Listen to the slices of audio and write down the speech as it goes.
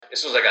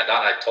as soon as I got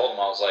done, I told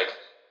him, I was like,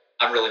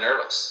 I'm really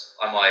nervous.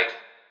 I'm like,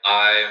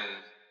 I'm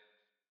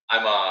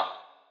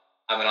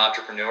an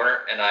entrepreneur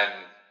and I'm,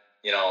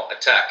 a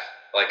tech.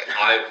 Like,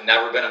 I've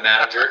never been a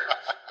manager,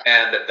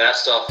 and that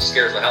stuff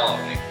scares the hell out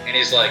of me. And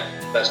he's like,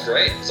 that's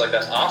great. It's like,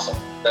 that's awesome.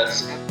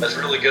 That's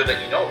really good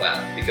that you know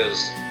that,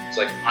 because it's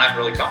like, I'm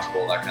really comfortable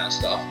with that kind of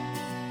stuff.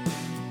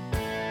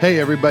 Hey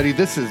everybody,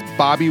 this is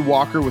Bobby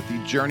Walker with the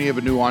Journey of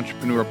a New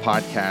Entrepreneur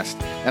podcast.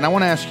 And I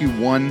want to ask you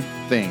one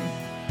thing.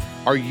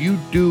 Are you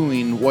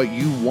doing what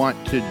you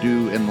want to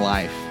do in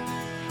life?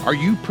 Are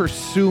you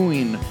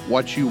pursuing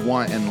what you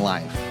want in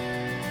life?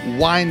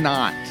 Why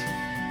not?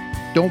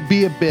 Don't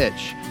be a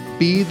bitch.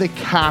 Be the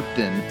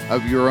captain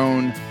of your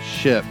own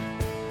ship.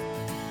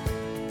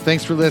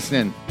 Thanks for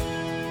listening.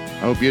 I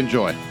hope you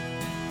enjoy.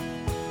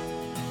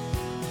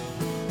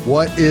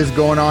 What is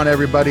going on,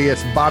 everybody?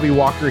 It's Bobby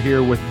Walker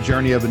here with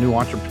Journey of a New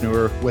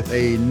Entrepreneur with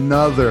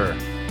another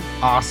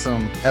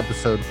awesome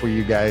episode for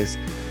you guys.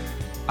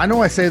 I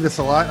know I say this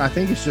a lot, and I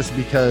think it's just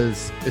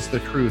because it's the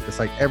truth. It's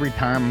like every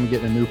time I'm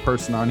getting a new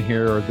person on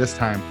here, or this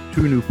time,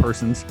 two new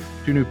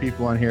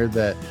people on here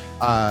that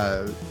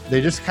they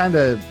just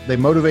they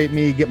motivate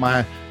me, get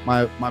my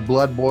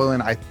blood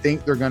boiling. I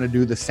think they're going to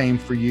do the same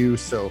for you.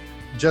 So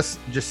just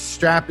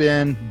strap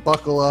in,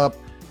 buckle up.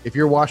 If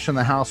you're washing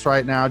the house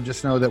right now,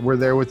 just know that we're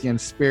there with you in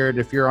spirit.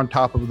 If you're on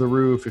top of the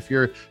roof, if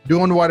you're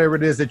doing whatever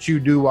it is that you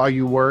do while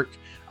you work,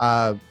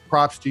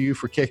 props to you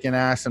for kicking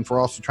ass and for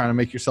also trying to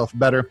make yourself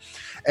better.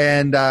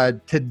 And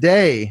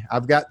today,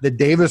 I've got the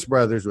Davis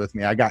brothers with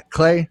me. I got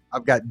Clay.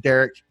 I've got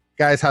Derek.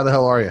 Guys, how the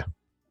hell are you?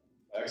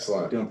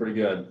 Excellent. Doing pretty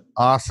good.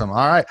 Awesome.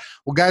 All right.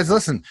 Well, guys,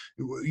 listen,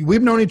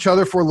 we've known each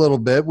other for a little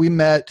bit. We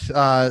met,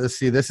 let's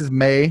see, this is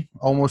May,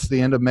 almost the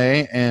end of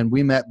May, and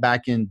we met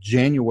back in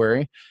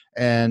January.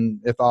 And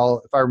if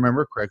I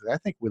remember correctly, I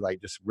think we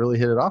just really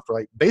hit it off.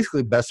 We're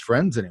basically best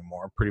friends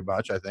anymore, pretty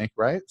much, I think,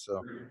 right?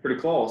 So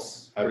pretty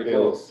close. I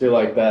feel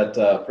like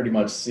that pretty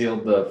much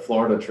sealed the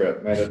Florida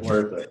trip, made it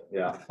worth it.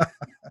 Yeah.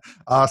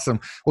 Awesome.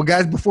 Well,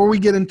 guys, before we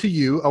get into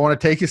you, I want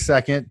to take a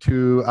second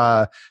to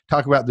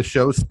talk about the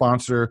show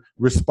sponsor,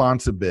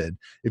 Responsibid.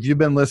 If you've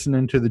been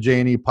listening to the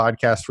J&E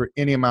podcast for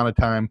any amount of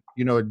time,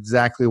 you know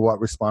exactly what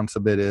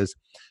Responsibid is.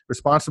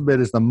 Responsibid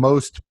is the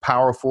most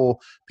powerful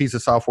piece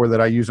of software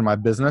that I use in my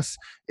business.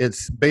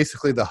 It's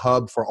basically the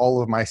hub for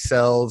all of my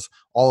sales,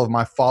 all of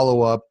my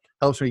follow-up,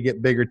 helps me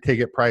get bigger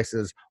ticket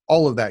prices,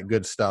 all of that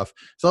good stuff.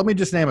 So let me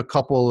just name a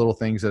couple of little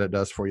things that it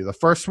does for you. The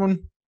first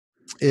one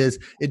is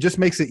it just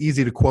makes it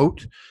easy to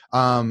quote.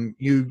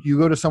 You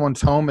go to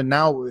someone's home, and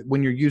now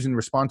when you're using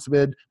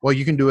Responsibid, well,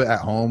 you can do it at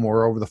home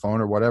or over the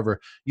phone or whatever.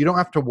 You don't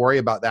have to worry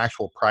about the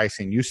actual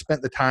pricing. You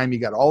spent the time, you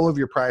got all of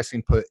your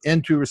pricing put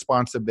into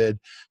Responsibid.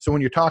 So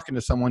when you're talking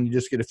to someone, you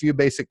just get a few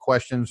basic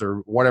questions or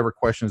whatever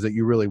questions that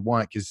you really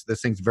want, because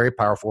this thing's very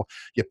powerful.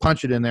 You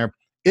punch it in there.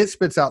 It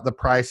spits out the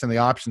price and the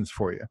options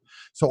for you.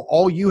 So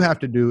all you have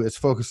to do is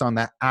focus on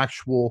that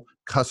actual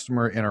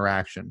customer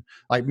interaction.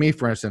 Like me,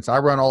 for instance, I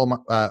run all of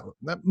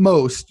my,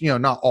 most,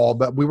 not all,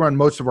 but we run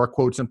most of our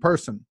quotes in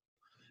person.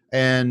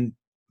 And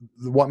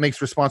what makes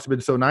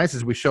Responsibid so nice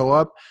is we show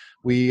up,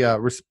 we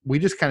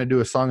just kind of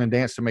do a song and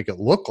dance to make it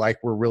look like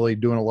we're really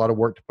doing a lot of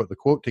work to put the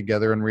quote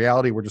together. In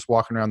reality, we're just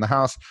walking around the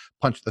house,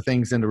 punch the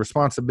things into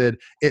Responsibid,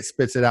 it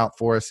spits it out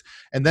for us.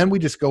 And then we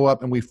just go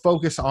up and we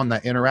focus on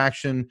that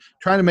interaction,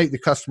 trying to make the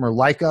customer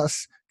like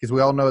us, because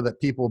we all know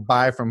that people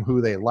buy from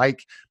who they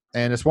like.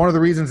 And it's one of the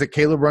reasons that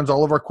Caleb runs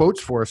all of our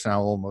quotes for us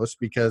now, almost,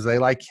 because they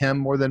like him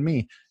more than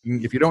me.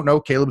 If you don't know,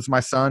 Caleb's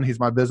my son. He's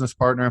my business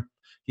partner.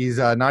 He's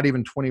not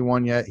even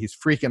 21 yet. He's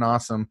freaking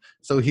awesome.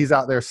 So he's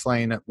out there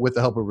slaying it with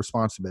the help of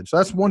Responsibid. So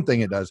that's one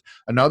thing it does.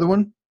 Another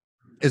one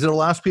is it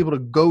allows people to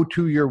go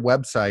to your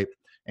website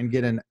and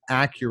get an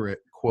accurate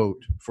quote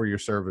for your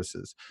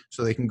services.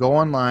 So they can go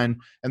online.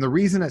 And the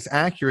reason it's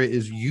accurate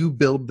is you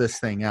build this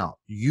thing out.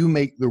 You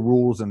make the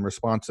rules in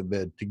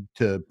Responsibid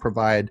to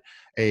provide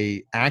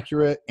a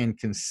accurate and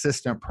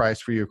consistent price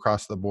for you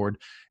across the board.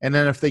 And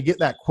then if they get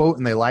that quote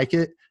and they like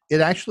it, it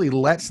actually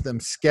lets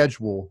them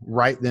schedule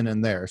right then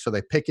and there. So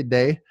they pick a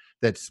day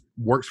that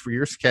works for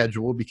your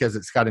schedule because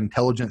it's got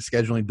intelligent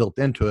scheduling built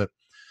into it.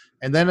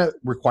 And then it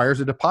requires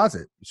a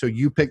deposit. So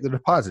you pick the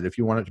deposit if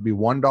you want it to be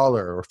 $1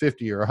 or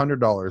 $50 or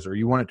 $100, or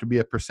you want it to be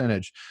a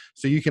percentage.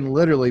 So you can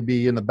literally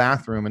be in the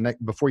bathroom, and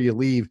before you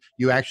leave,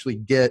 you actually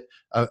get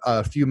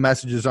a few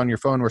messages on your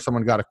phone where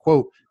someone got a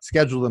quote,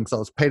 schedule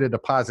themselves, paid a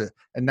deposit,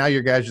 and now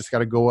your guys just got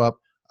to go up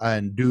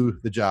and do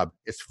the job.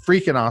 It's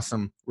freaking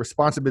awesome.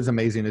 Responsibid is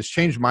amazing. It's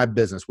changed my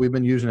business. We've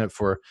been using it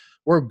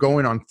we're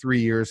going on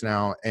 3 years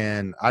now,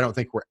 and I don't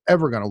think we're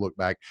ever going to look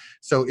back.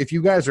 So if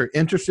you guys are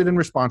interested in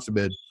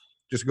Responsibid,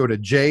 just go to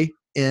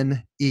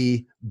jnebid.com.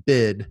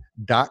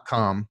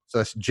 So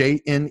that's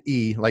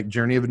JNE, like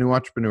Journey of a New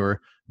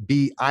Entrepreneur,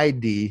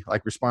 BID,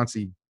 like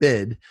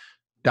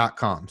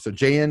Responsibid.com. So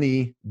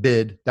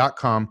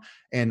jnebid.com.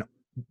 And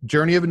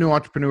Journey of a New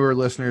Entrepreneur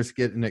listeners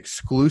get an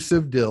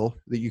exclusive deal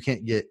that you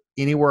can't get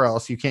anywhere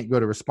else. You can't go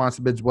to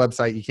Responsibid's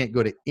website. You can't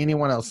go to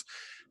anyone else.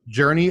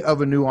 Journey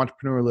of a New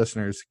Entrepreneur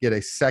listeners get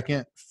a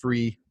second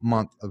free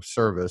month of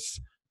service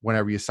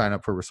whenever you sign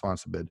up for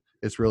ResponsiBid.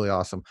 It's really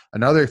awesome.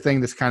 Another thing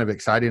that's kind of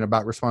exciting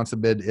about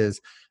ResponsiBid is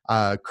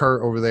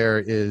Kurt over there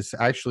is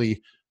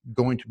actually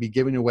going to be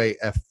giving away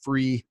a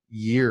free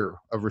year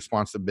of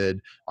ResponsiBid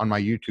on my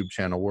YouTube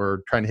channel. We're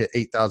trying to hit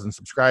 8,000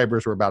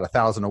 subscribers. We're about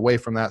 1,000 away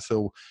from that.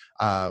 So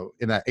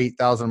in that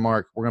 8,000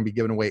 mark, we're going to be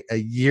giving away a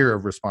year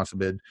of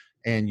ResponsiBid,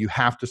 and you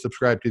have to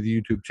subscribe to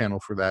the YouTube channel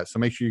for that. So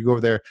make sure you go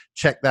over there,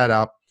 check that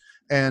out.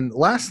 And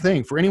last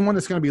thing, for anyone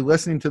that's going to be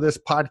listening to this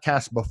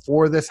podcast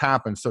before this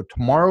happens, so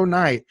tomorrow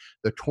night,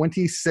 the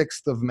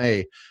 26th of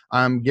May,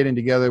 I'm getting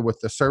together with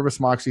the Service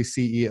Moxie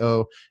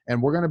CEO,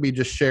 and we're going to be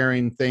just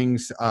sharing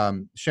things,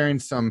 sharing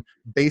some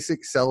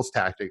basic sales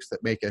tactics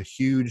that make a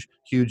huge,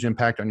 huge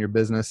impact on your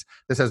business.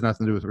 This has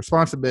nothing to do with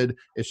ResponsiBid.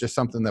 It's just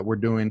something that we're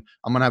doing.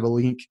 I'm going to have a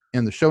link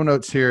in the show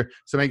notes here,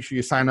 so make sure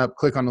you sign up,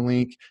 click on the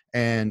link,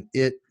 and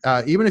it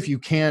even if you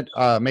can't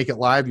make it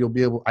live, you'll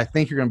be able. I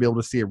think you're going to be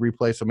able to see a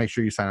replay, so make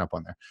sure you sign up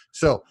on there.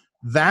 So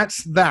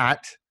that's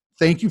that.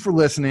 Thank you for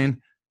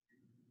listening,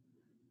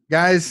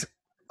 guys.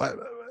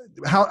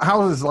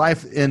 How is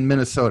life in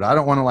Minnesota? I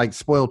don't want to like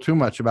spoil too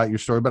much about your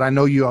story, but I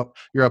know you're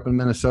up in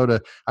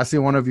Minnesota. I see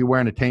one of you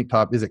wearing a tank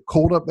top. Is it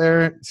cold up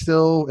there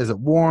still? Is it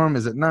warm?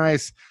 Is it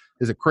nice?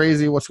 Is it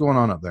crazy? What's going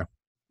on up there?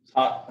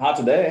 Hot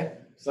today.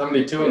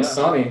 72 and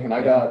sunny, and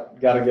I got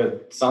a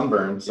good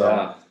sunburn. So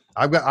Yeah.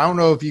 I don't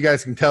know if you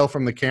guys can tell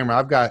from the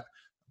camera.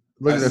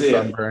 Look at this see it.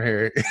 sunburn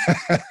here.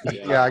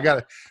 Yeah,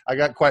 I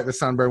got quite the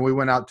sunburn. We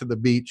went out to the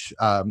beach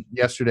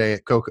yesterday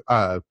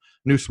at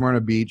New Smyrna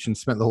Beach and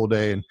spent the whole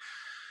day, and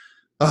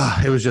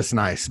it was just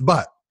nice.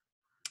 But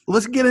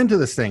let's get into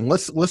this thing.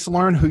 Let's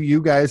learn who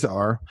you guys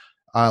are.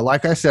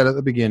 Like I said at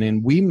the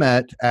beginning, we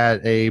met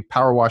at a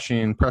pressure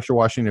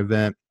washing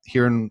event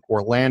here in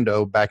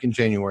Orlando back in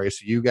January.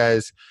 So you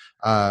guys,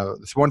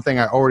 it's one thing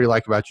I already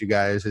like about you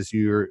guys is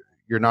you're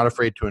not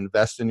afraid to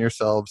invest in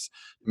yourselves,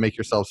 make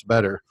yourselves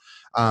better.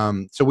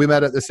 So we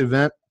met at this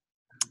event.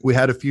 We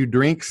had a few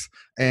drinks,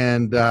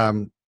 and I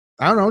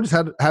don't know,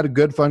 just had a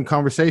good, fun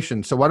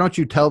conversation. So why don't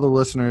you tell the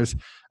listeners,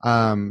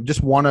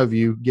 just one of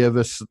you, give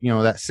us,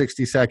 that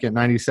 60-second,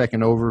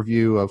 90-second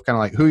overview of kind of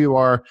like who you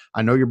are.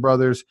 I know your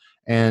brothers,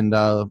 and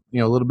a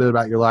little bit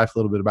about your life, a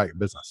little bit about your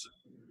business.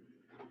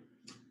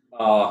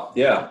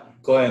 Yeah,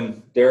 Clay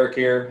and Derek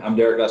here. I'm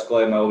Derek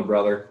Vescalay, my older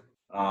brother.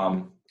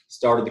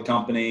 Started the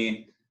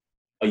company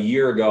a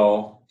year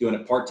ago, doing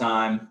it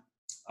part-time,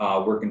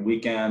 working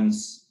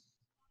weekends,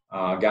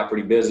 got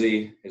pretty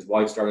busy. His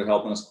wife started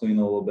helping us clean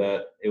a little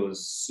bit. It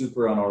was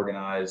super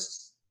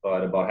unorganized,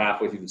 but about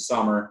halfway through the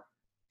summer,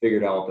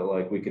 figured out that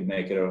like we could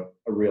make it a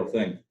real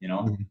thing,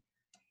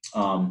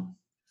 Mm-hmm.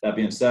 That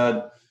being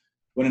said,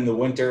 went into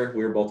winter,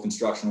 we were both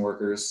construction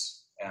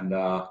workers, and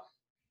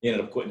he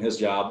ended up quitting his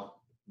job,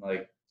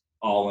 like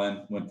all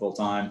in, went full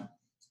time.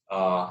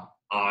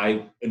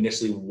 I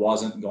initially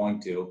wasn't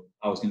going to.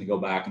 I was going to go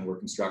back and work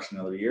construction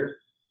another year.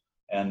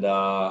 And,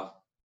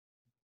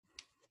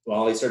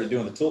 he started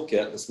doing the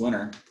toolkit this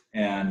winter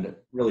and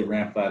really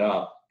ramped that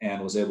up and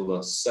was able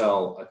to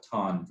sell a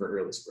ton for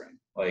early spring.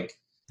 Like,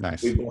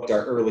 Nice. we booked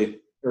our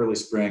early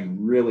spring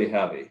really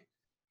heavy.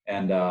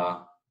 And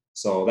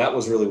so that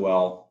was really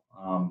well.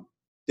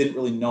 Didn't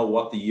really know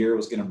what the year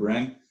was going to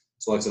bring.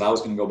 So like I said, I was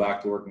going to go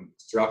back to working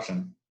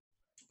construction.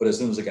 But as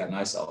soon as it got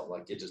nice out,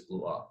 like it just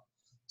blew up.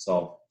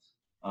 So,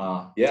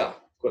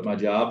 quit my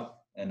job.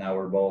 And now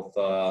we're both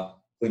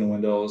cleaning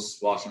windows,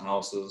 washing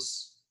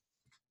houses,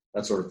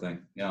 that sort of thing.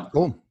 Yeah.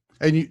 Cool.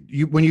 And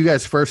you when you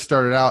guys first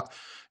started out,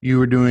 you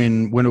were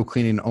doing window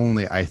cleaning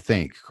only, I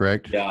think,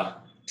 correct? Yeah.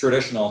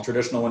 Traditional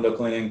window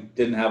cleaning.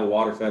 Didn't have a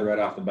water fed right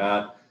off the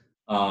bat.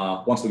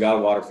 Once we got a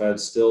water fed,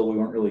 still we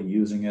weren't really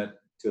using it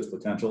to its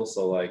potential.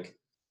 So like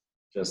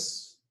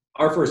just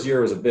our first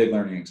year was a big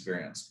learning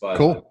experience. But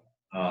cool.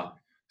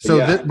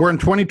 We're in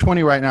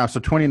 2020 right now. So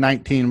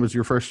 2019 was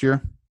your first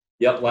year?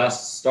 Yep.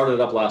 Started it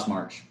up last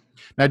March.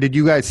 Now, did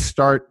you guys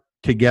start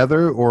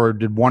together, or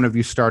did one of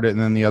you start it and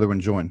then the other one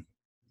join?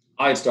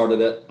 I had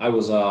started it. I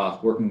was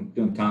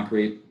doing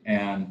concrete,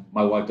 and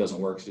my wife doesn't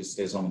work. She just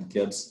stays home with the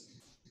kids.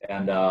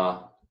 And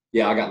I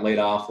got laid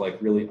off like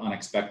really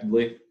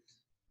unexpectedly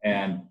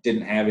and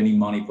didn't have any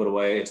money put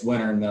away. It's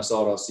winter in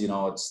Minnesota,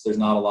 so there's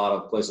not a lot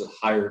of places to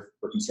hire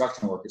for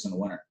construction workers in the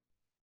winter.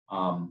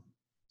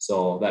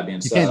 So that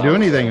being said, you can't do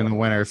anything in the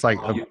winter. It's like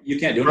you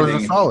can't do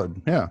anything.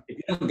 Solid, yeah. If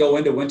you don't go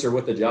into winter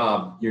with a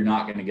job, you're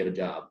not going to get a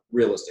job,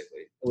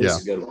 realistically. At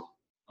least a good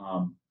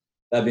one.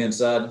 That being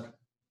said,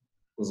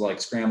 was like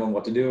scrambling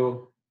what to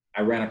do.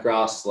 I ran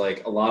across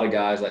like a lot of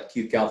guys, like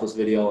Keith Kalf's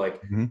video, like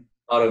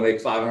how to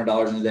make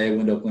 $500 in a day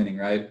window cleaning,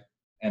 right?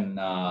 And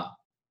I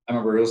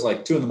remember it was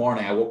like 2 a.m.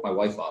 I woke my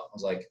wife up. I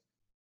was like,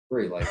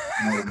 "Hurry, like,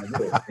 what am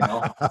I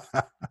gonna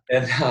do?"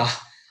 And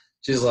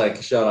she's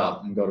like, "Shut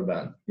up and go to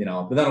bed,"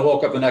 But then I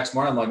woke up the next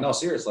morning. I'm like, "No,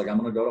 seriously, like I'm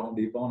gonna go to Home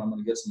Depot and I'm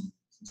gonna get some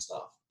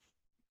stuff."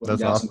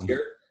 That's awesome.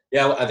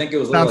 Yeah, I think it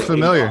was sounds like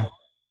familiar.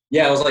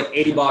 Yeah, it was like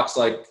 $80,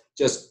 like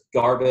just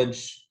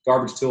garbage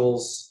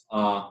tools.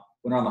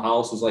 Went around the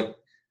house. Was like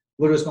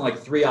literally spent like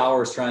 3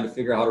 hours trying to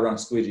figure out how to run a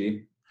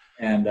squeegee.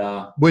 And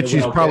which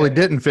you probably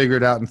didn't figure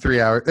it out in 3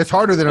 hours. It's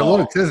harder than it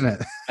looks, isn't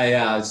it?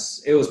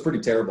 It was pretty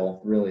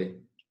terrible, really.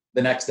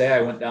 The next day,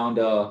 I went down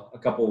to a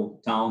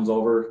couple towns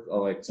over,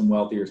 like some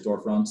wealthier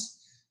storefronts,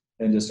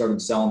 and just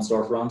started selling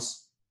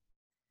storefronts.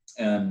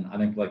 And I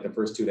think like the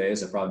first 2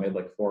 days, I probably made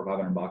like $400 or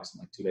 $500 in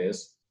like 2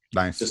 days.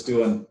 Nice. Just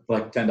doing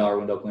like $10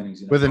 window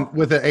cleanings. With an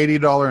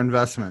 $80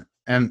 investment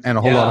and a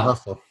whole lot of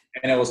hustle.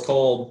 And it was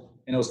cold.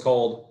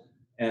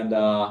 And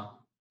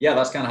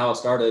that's kind of how it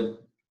started.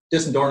 Did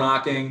some door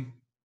knocking,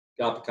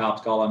 got the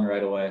cops called on me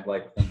right away,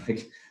 like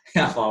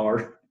half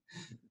hour.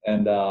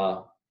 And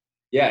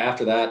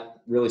after that,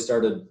 really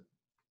started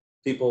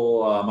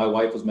people. My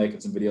wife was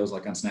making some videos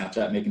like on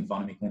Snapchat, making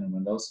fun of me cleaning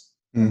windows.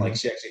 Mm-hmm. Like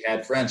she actually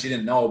had friends she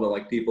didn't know, but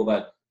like people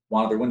that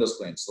wanted their windows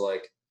cleaned. So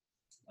like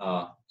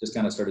just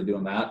kind of started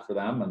doing that for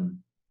them and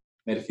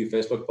made a few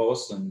Facebook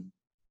posts, and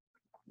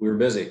we were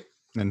busy.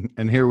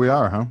 And here we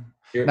are, huh?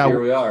 Here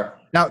we are.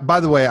 Now, by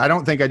the way, I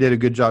don't think I did a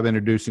good job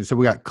introducing. So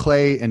we got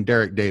Clay and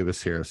Derek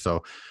Davis here.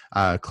 So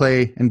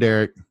Clay and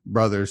Derek,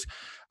 brothers.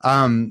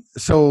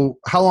 So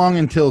how long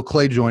until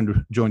Clay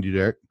joined you,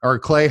 Derek? Or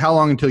Clay, how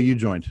long until you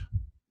joined?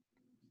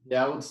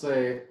 Yeah, I would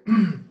say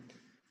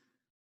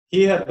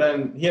he had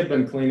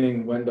been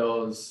cleaning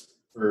windows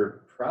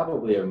for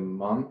probably a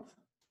month,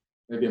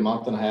 maybe a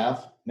month and a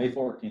half. May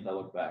 14th, I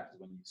look back, is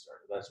when you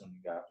started. That's when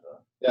you got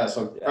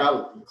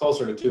probably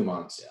closer to 2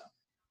 months. Yeah.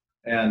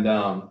 And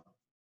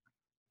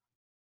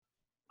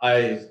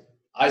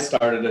I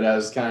started it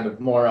as kind of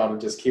more out of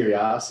just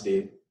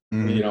curiosity.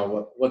 Mm-hmm. You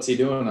know, what's he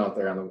doing out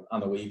there on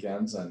the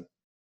weekends, and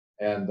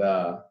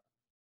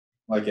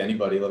like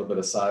anybody, a little bit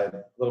of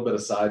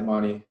side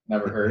money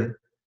never hurt.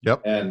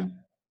 Yep. And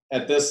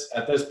at this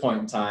point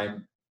in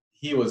time,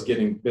 he was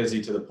getting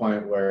busy to the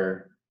point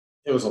where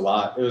it was a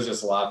lot. It was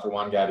just a lot for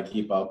one guy to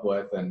keep up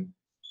with, and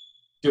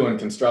doing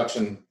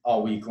construction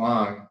all week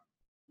long,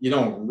 you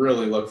don't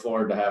really look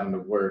forward to having to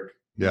work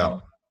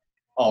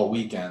all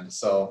weekend.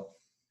 So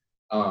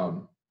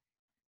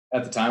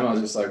at the time I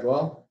was just like,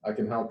 well, I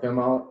can help him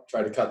out,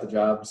 try to cut the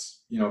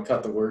jobs,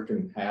 cut the work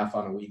in half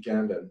on a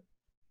weekend,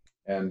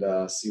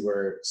 and see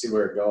where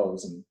it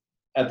goes. And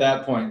at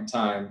that point in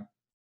time,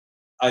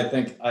 I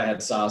think I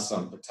had saw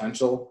some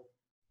potential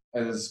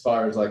as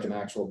far as like an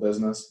actual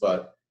business,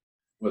 but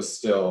was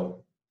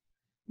still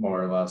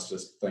more or less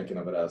just thinking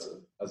of it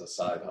as a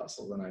side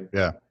hustle than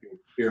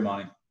beer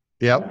money.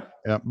 Yep.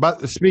 Yeah.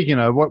 But speaking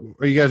of, what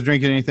are you guys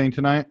drinking anything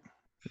tonight?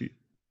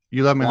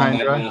 You left me high and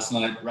dry? Last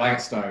night, Rock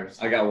Stars.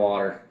 I got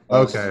water.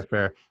 Okay,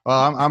 fair.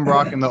 Well, I'm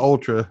rocking the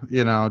Ultra,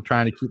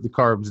 trying to keep the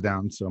carbs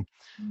down. So,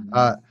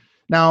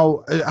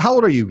 now, how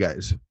old are you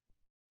guys?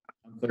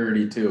 I'm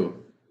 32.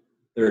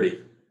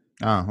 30.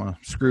 Oh, well,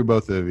 screw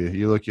both of you.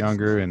 You look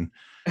younger, and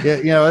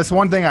that's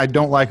one thing I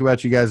don't like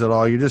about you guys at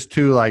all. You're just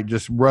two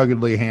just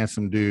ruggedly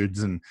handsome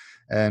dudes, and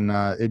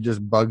it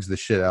just bugs the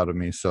shit out of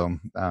me. So,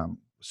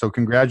 so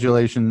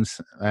congratulations,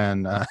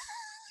 and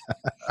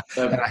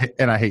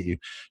and I hate you.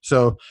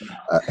 So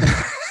now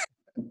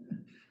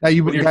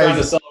when you're trying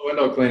to sell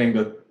window cleaning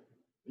to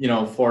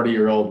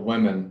 40-year-old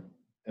women,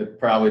 it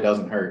probably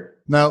doesn't hurt.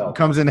 No, it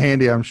comes in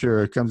handy. I'm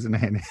sure it comes in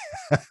handy.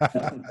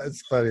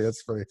 That's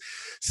funny.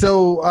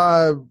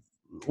 So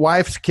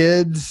wife's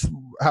kids,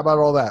 how about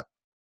all that?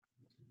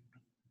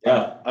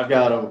 Yeah,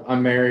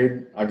 I'm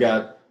married. I've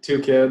got 2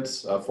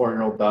 kids, a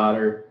 4-year-old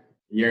daughter,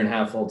 a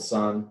 1.5-year-old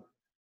son.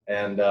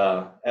 And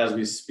as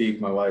we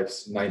speak, my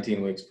wife's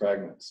 19 weeks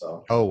pregnant.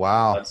 So oh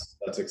wow,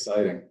 that's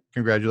exciting.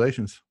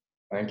 Congratulations.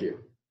 Thank you.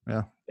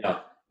 Yeah.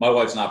 My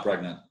wife's not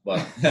pregnant,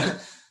 but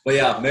but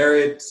yeah,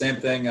 married, same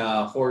thing.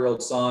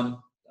 4-year-old son,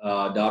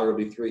 daughter will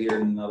be 3 here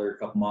in another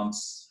couple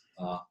months.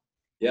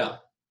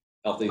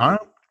 Healthy. All right.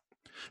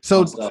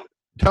 So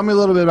tell me a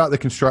little bit about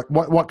the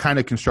what kind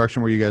of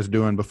construction were you guys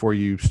doing before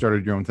you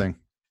started your own thing?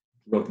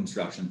 Road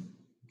construction.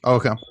 Oh,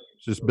 okay.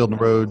 Just building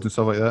roads and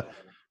stuff like that.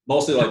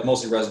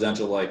 Mostly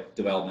residential, like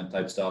development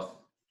type stuff.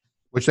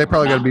 Which they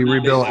probably got to be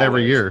rebuilt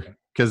every year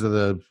because of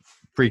the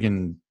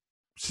freaking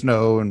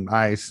snow and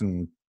ice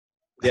and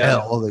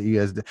hell that you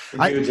guys did.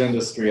 Huge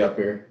industry up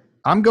here.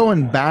 I'm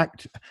going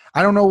back.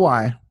 I don't know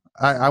why.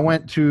 I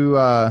went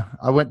to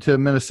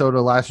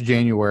Minnesota last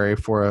January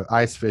for an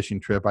ice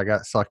fishing trip. I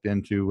got sucked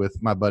into with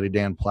my buddy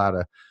Dan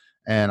Plata,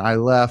 and I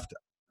left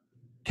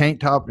tank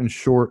top and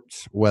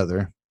shorts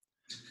weather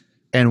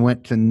and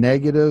went to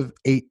negative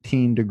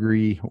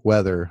 18-degree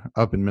weather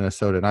up in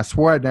Minnesota. And I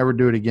swore I'd never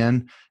do it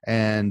again.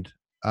 And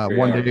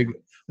one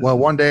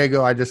day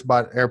ago, I just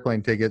bought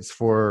airplane tickets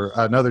for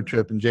another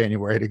trip in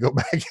January to go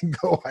back and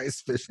go ice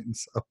fishing.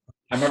 So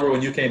I remember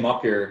when you came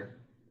up here,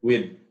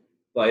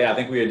 I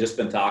think we had just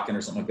been talking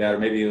or something like that, or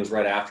maybe it was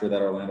right after that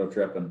Orlando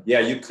trip. And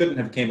you couldn't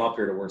have came up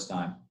here at a worse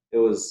time. It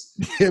was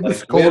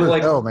cold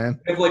as hell, man.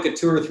 We have like a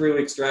 2 or 3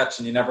 week stretch,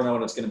 and you never know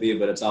when it's going to be,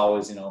 but it's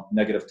always -10,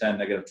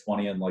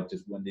 -20, and like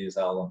just windy as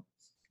hell.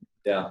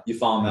 And you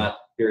found that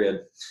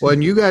period. Well,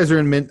 and you guys are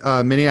in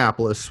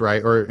Minneapolis,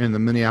 right, or in the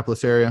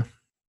Minneapolis area?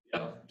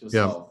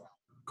 Yeah.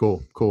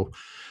 Cool.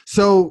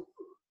 So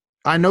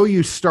I know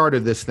you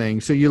started this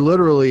thing, so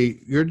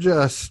you're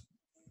just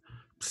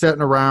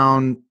sitting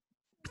around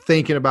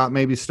thinking about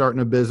maybe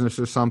starting a business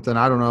or something.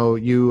 I don't know.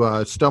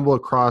 You stumble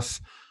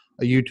across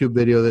a YouTube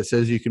video that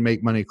says you can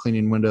make money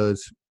cleaning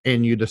windows,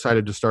 and you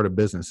decided to start a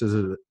business. Is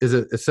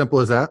it as simple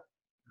as that?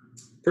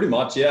 Pretty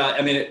much, yeah.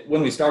 I mean,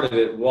 when we started,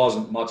 it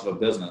wasn't much of a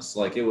business.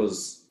 Like there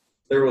was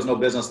no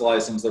business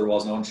license, there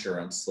was no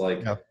insurance.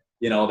 Like, Yeah.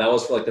 That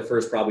was for like the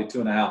first probably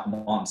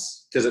 2.5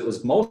 months, because it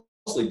was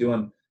mostly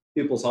doing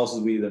people's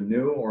houses we either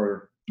knew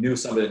or knew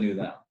somebody that knew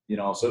them.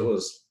 So it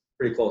was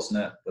pretty close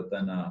knit. But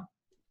then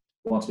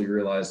once we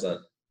realized that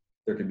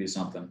there could be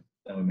something,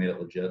 then we made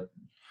it legit.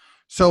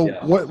 So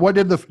Yeah. what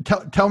did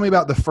tell me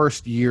about the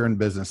first year in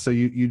business? So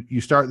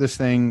you start this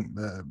thing,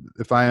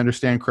 if I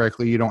understand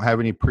correctly, you don't have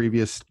any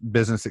previous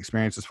business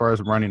experience as far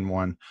as running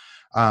one.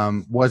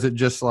 Was it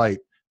just like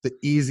the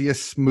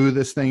easiest,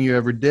 smoothest thing you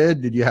ever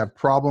did? Did you have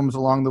problems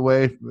along the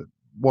way?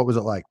 What was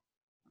it like?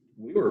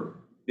 We were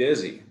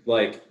busy.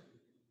 Like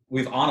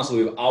we've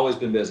always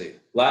been busy.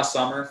 Last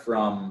summer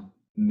from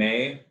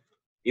May,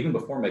 even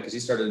before May, because he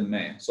started in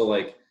May. So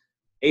like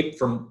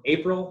from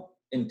April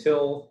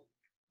until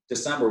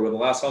December, where the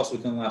last house we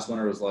cleaned last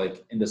winter was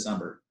like in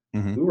December.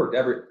 Mm-hmm. We worked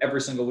every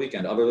single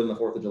weekend other than the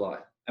 4th of July.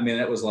 I mean,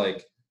 it was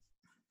like,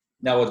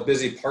 now it's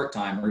busy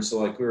part-timers. So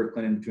like we were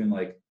cleaning between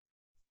like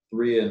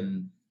 3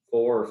 and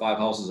 4 or 5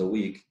 houses a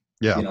week.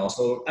 Yeah.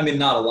 So, I mean,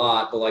 not a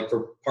lot, but like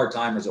for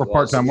part-timers, For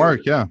part-time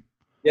work. Yeah.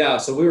 Yeah.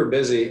 So we were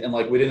busy, and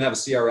like, we didn't have a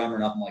CRM or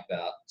nothing like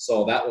that.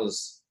 So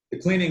the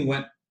cleaning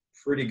went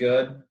pretty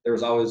good. There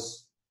was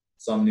always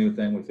some new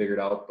thing we figured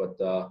out, but,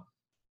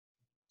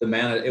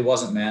 it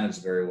wasn't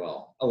managed very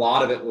well. A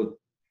lot of it was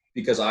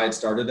because I had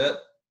started it.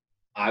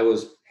 I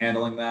was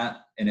handling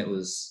that, and it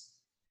was,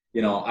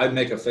 I'd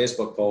make a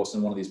Facebook post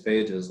in one of these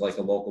pages, like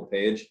a local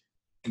page,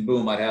 and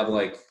boom, I'd have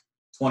like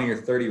 20 or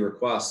 30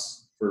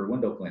 requests for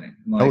window cleaning.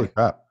 Like, Holy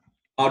crap.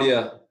 How do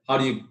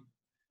you,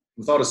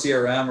 without a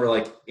CRM or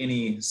like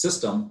any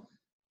system,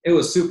 it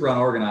was super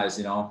unorganized,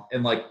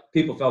 and like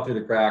people fell through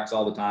the cracks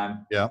all the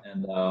time. Yeah.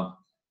 And,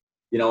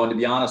 and to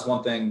be honest,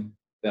 one thing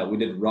that we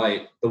did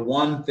right, the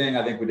one thing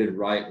I think we did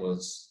right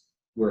was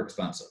we're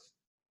expensive.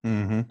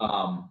 Mm-hmm.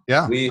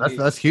 Yeah,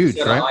 that's huge,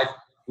 right?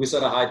 We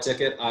set a high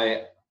ticket.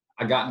 I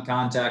got in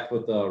contact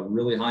with a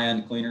really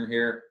high-end cleaner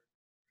here.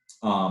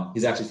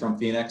 He's actually from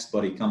Phoenix,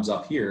 but he comes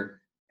up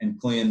here and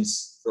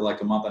cleans for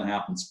like a month and a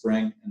half in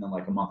spring, and then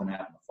like a month and a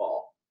half in the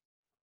fall.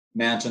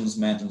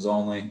 Mansions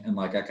only, and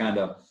like I kind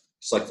of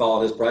just like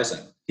followed his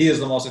pricing. He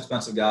is the most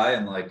expensive guy,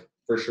 and like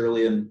for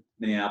Shirley in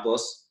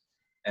Minneapolis,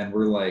 and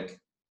we're like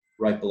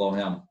right below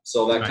him.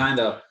 So that kind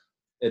of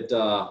it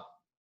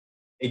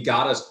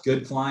got us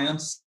good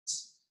clients,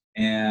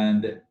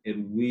 and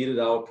it weeded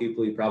out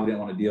people you probably didn't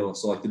want to deal with.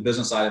 So like the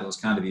business side of it was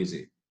kind of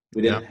easy.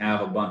 We didn't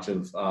have a bunch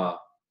of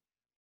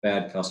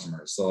bad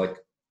customers. So like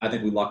I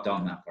think we lucked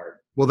out in that part.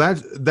 Well,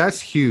 that's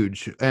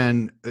huge,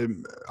 and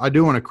I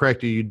do want to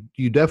correct you.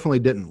 You definitely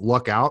didn't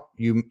luck out.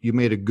 You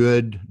made a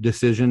good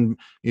decision.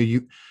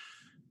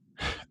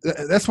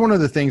 That's one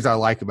of the things I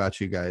like about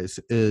you guys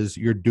is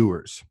you're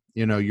doers.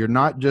 You're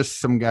not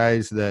just some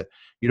guys that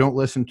you don't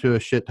listen to a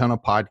shit ton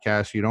of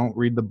podcasts. You don't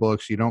read the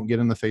books. You don't get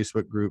in the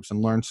Facebook groups and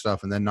learn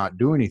stuff and then not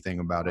do anything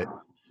about it.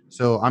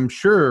 So I'm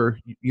sure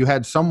you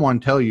had someone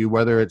tell you,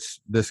 whether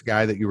it's this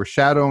guy that you were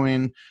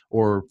shadowing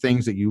or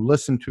things that you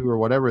listened to or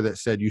whatever, that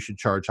said you should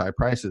charge high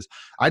prices.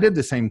 I did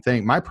the same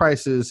thing. My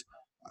prices,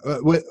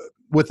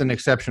 with an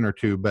exception or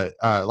two, but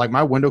like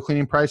my window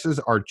cleaning prices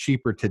are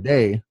cheaper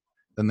today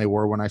than they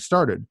were when I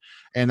started.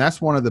 And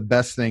that's one of the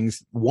best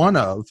things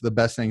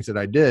that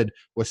I did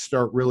was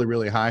start really,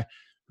 really high,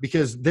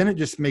 because then it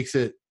just makes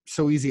it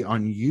so easy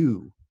on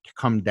you to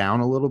come down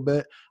a little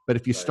bit. But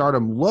if you start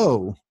them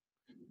low,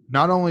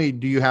 not only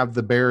do you have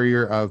the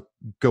barrier of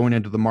going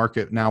into the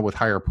market now with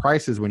higher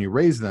prices when you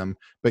raise them,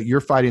 but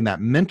you're fighting that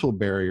mental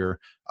barrier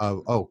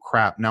of, oh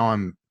crap, now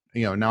I'm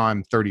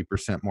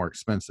 30% more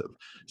expensive.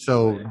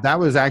 So that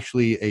was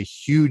actually a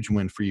huge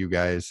win for you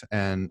guys.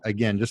 And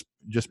again,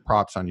 just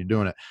props on you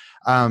doing it.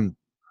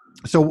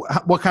 So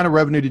what kind of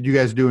revenue did you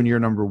guys do in year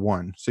number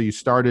one? So you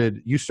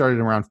started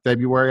around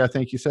February, I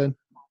think you said?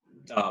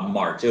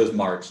 March. It was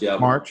March. Yeah.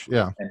 March.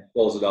 Yeah. And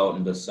closed it out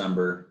in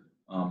December.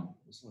 It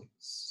was like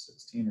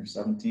 16 or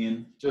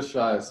 17. Just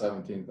shy of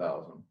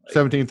 17,000.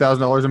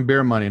 $17,000 in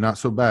beer money. Not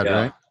so bad,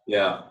 right?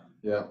 Yeah.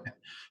 Yeah.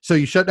 So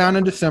you shut down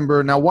in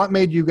December. Now, what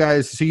made you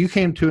guys? So you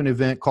came to an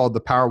event called the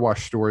Power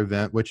Wash Store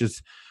event, which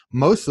is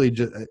mostly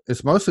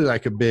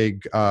like a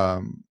big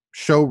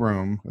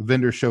showroom,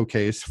 vendor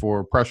showcase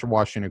for pressure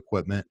washing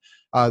equipment.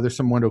 There's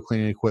some window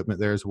cleaning equipment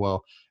there as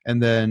well,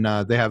 and then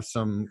they have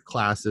some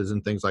classes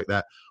and things like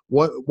that.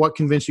 What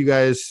convinced you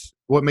guys?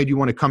 What made you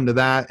want to come to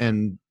that?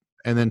 And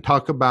then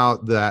talk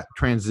about that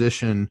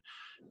transition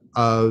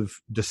of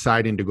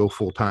deciding to go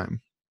full time.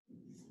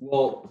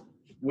 Well,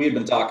 we had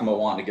been talking about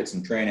wanting to get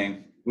some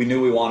training. We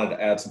knew we wanted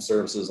to add some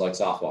services like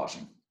soft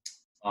washing.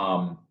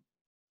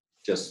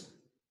 Just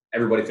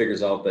everybody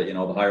figures out that,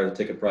 the higher the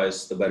ticket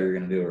price, the better you're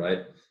going to do, right?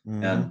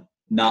 Mm-hmm. And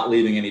not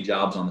leaving any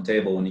jobs on the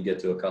table when you get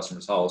to a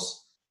customer's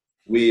house.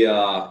 we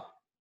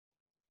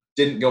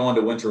didn't go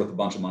into winter with a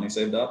bunch of money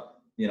saved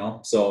up, you know,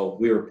 so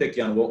we were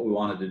picky on what we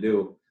wanted to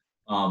do.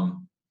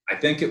 I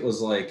think it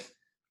was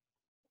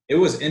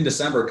in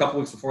December, a couple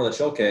weeks before the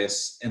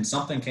showcase, and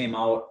something came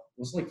out.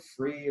 It was like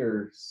free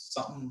or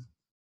something.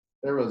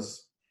 There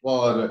was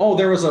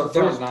There was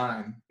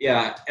F9.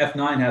 Yeah,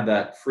 F9 had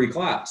that free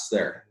class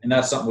there, and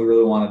that's something we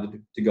really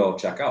wanted to go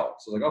check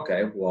out. So I was like,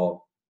 okay,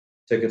 well,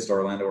 tickets to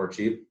Orlando are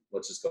cheap.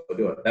 Let's just go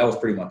do it. That was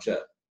pretty much it,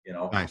 you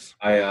know. Nice.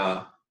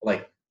 I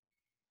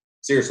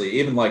seriously,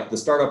 even like the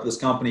startup of this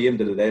company, even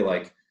to today,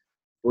 like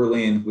we're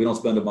lean. We don't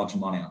spend a bunch of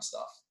money on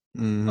stuff.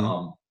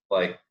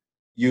 Like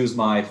use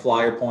my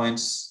flyer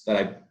points that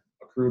I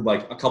accrued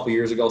like a couple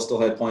years ago. Still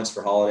had points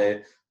for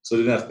holiday, so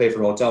didn't have to pay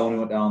for a hotel when we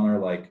went down there.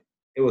 Like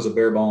it was a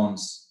bare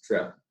bones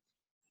trip.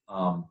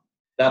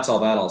 That's how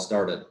that all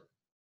started.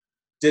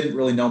 Didn't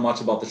really know much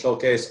about the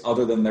showcase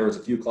other than there was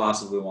a few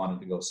classes we wanted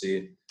to go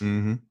see.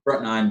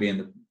 Front 9 being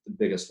the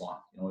biggest one.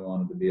 You know, we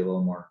wanted to be a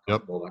little more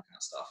comfortable, that kind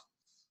of stuff.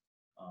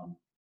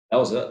 That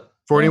was it.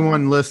 For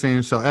anyone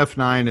listening, so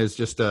F9 is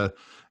just a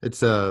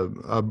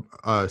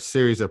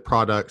series of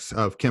products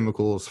of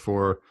chemicals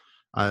for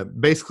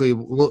basically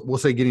we'll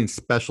say getting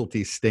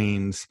specialty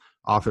stains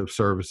off of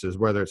surfaces,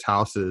 whether it's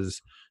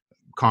houses,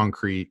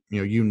 concrete, you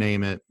know, you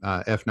name it.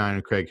 F9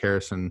 and Craig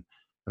Harrison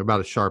are about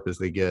as sharp as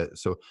they get.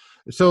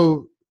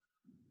 So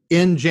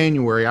in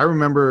January, I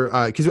remember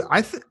because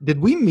did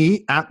we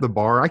meet at the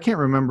bar? I can't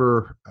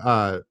remember.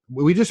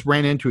 We just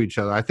ran into each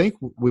other. I think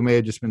we may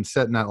have just been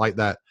sitting at like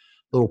that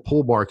little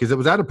pool bar because it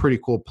was at a pretty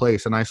cool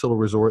place, a nice little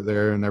resort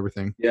there and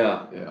everything.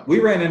 Yeah. We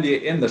ran into you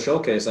in the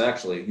showcase.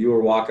 Actually, you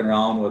were walking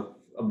around with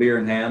a beer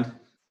in hand.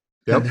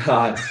 Yep.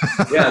 And,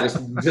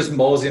 just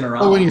moseying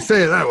around. Oh, when you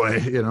say it that way,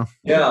 you know.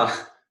 Yeah.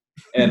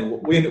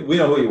 And we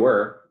know who you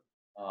were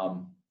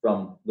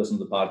from listening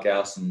to the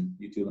podcast and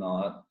YouTube and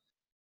all that.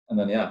 And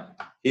then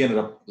he ended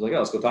up like,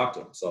 let's go talk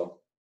to him. So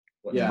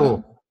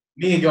cool.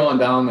 Me going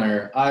down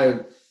there,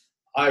 I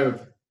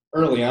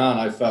early on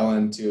I fell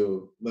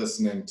into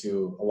listening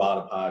to a lot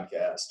of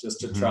podcasts just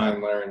to try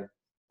and learn.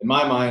 In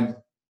my mind,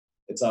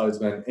 it's always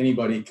been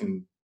anybody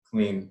can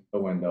clean the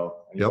window,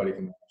 anybody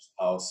can wash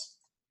the house.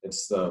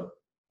 It's the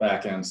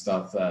back end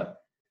stuff that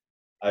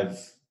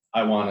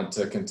I wanted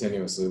to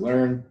continuously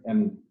learn,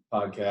 and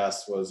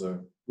podcast was a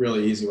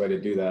really easy way to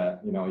do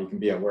that. You know, you can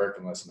be at work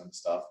and listen to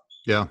stuff.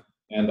 Yeah.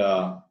 And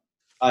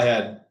I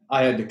had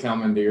to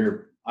come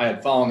into I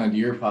had fallen into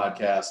your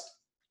podcast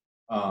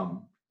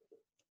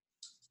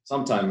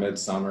sometime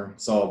midsummer.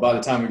 So by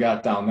the time we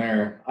got down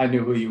there, I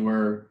knew who you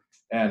were,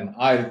 and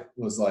I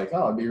was like,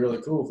 oh, it'd be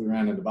really cool if we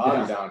ran into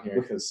Bobby down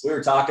here, because we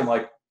were talking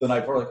like the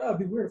night before, like, oh, it'd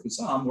be weird if we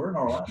saw him. We're in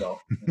Orlando.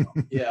 You know?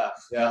 Yeah.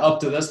 Up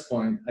to this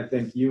point, I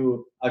think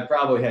I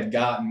probably had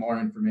gotten more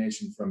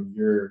information from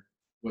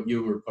what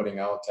you were putting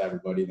out to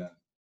everybody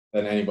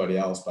than anybody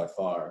else by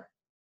far.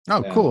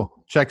 Oh,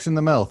 cool. Checks in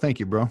the mail. Thank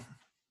you, bro.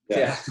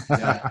 Yeah.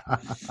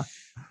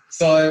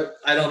 So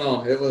I don't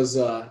know. It was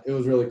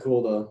really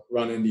cool to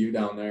run into you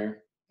down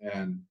there,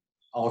 and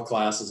all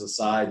classes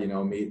aside, you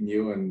know, meeting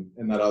you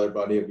and that other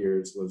buddy of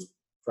yours was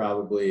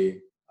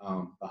probably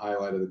the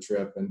highlight of the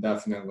trip, and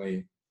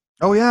definitely.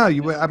 Oh yeah,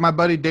 my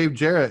buddy Dave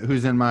Jarrett,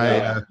 who's in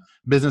my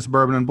business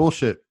bourbon and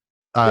bullshit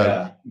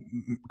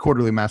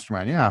quarterly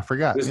mastermind. Yeah, I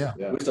forgot. We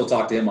still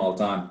talk to him all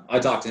the time. I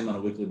talk to him on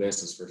a weekly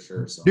basis for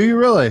sure. So. Do you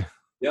really?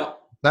 Yeah.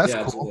 That's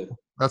cool. Absolutely.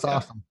 That's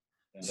awesome.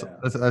 Yeah.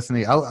 So that's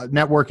neat.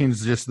 Networking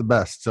is just the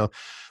best. So,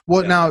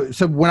 now,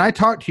 so when I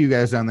talked to you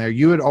guys down there,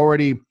 you had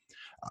already.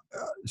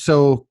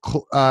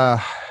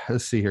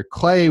 Let's see here.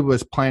 Clay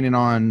was planning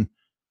on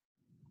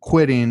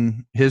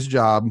quitting his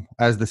job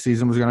as the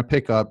season was going to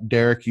pick up.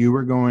 Derek, you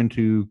were going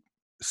to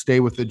stay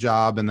with the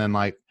job and then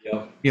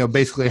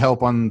basically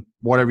help on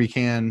whatever you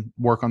can,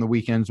 work on the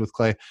weekends with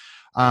Clay.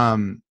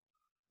 How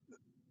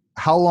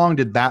long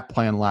did that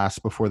plan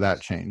last before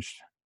that changed?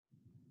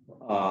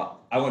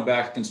 I went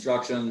back to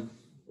construction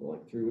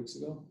like 3 weeks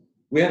ago.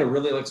 We had a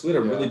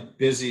really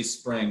busy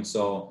spring.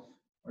 So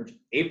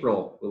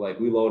April,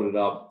 we loaded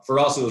up. For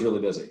us, it was really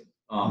busy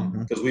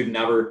because we'd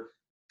never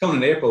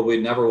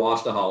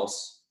washed a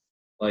house.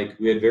 Like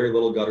we had very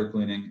little gutter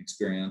cleaning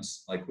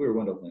experience. Like we were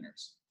window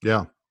cleaners.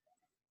 Yeah.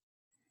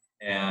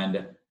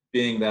 And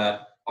being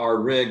that our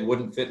rig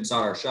wouldn't fit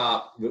inside our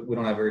shop, we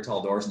don't have very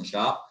tall doors in the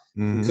shop.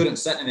 We couldn't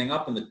set anything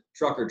up in the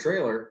truck or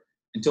trailer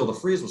until the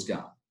freeze was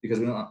gone because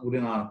we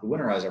didn't have to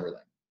winterize everything.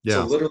 Yeah.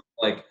 So literally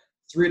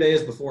 3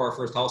 days before our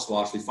first house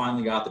wash, we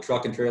finally got the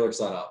truck and trailer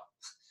set up.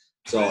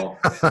 So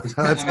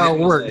that's how it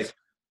works. It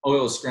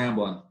was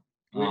scrambling.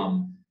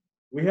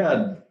 We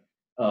had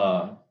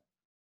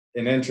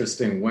an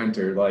interesting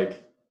winter.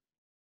 Like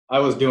I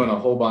was doing a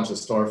whole bunch of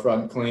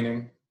storefront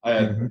cleaning. I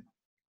had,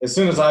 as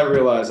soon as I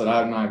realized that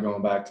I'm not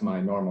going back to my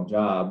normal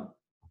job,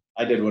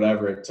 I did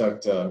whatever it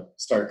took to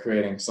start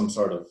creating some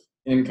sort of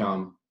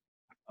income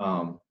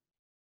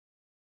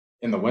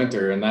in the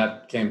winter. And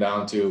that came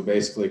down to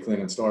basically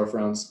cleaning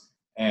storefronts.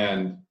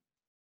 And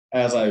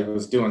as I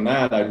was doing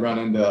that, I'd run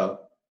into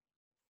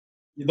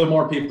the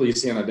more people you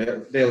see on a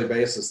daily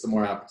basis, the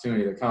more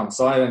opportunity that comes.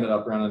 So I ended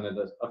up running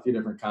into a few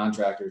different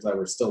contractors that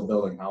were still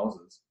building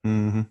houses,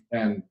 Mm-hmm.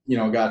 and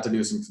got to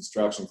do some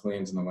construction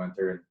cleans in the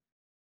winter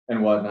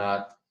and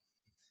whatnot.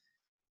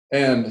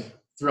 And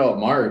throughout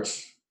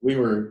March, we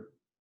were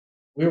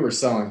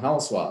selling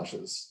house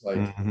washes like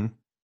Mm-hmm.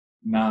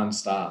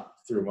 nonstop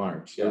through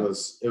March. Yeah.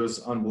 It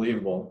was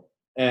unbelievable.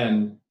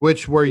 And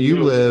Which where you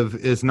You- live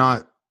is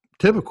not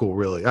typical,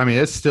 really. I mean,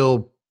 it's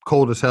still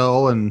cold as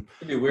hell, and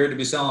It'd be weird to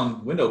be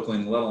selling window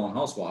cleaning, let alone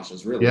house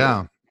washes. Really. yeah, I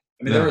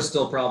mean, Yeah. there was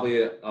still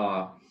probably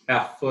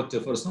half foot to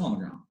a foot of snow on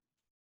the ground.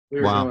 we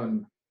were Wow.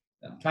 doing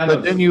Yeah. kind but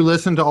of didn't you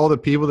listen to all the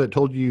people that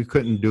told you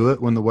couldn't do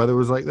it when the weather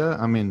was like that?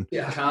 I mean,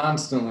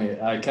 constantly.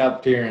 I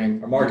kept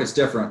hearing Our market's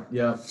different.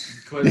 Yeah.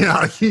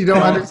 yeah, you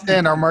don't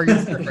understand our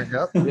market's different.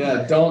 Yep.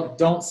 Yeah,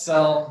 don't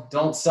sell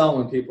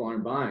when people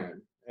aren't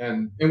buying.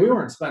 And we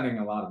weren't spending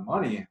a lot of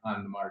money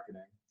on the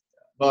marketing,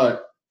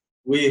 but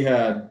we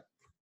had,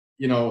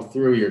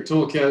 through your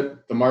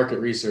toolkit, the market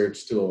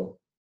research tool,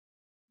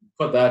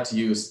 put that to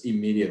use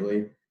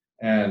immediately.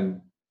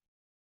 And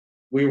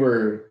we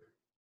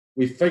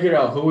figured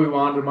out who we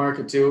wanted to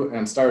market to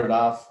and started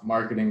off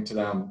marketing to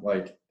them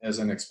like as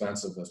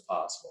inexpensive as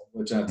possible,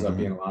 which ends up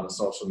being a lot of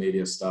social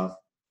media stuff.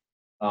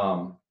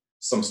 Some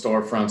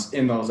storefronts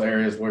in those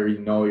areas where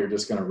you're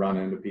just going to run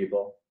into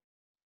people.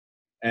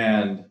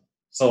 And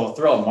so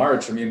throughout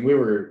March, I mean,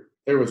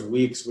 there was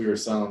weeks we were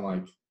selling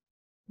like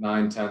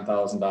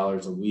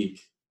 $9,000-$10,000 a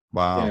week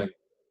Wow. in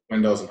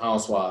windows and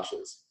house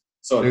washes.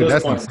 So at Dude, this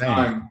that's point insane. in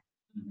time,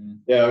 Mm-hmm.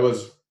 yeah, it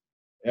was,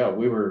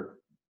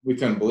 we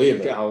couldn't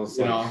believe it, Yeah, I was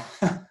like-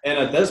 And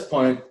at this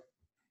point,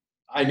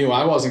 I knew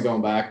I wasn't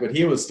going back, but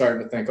he was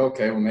starting to think,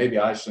 okay, well, maybe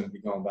I shouldn't be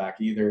going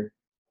back either.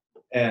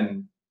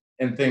 And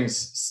things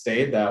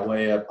stayed that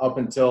way up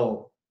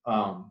until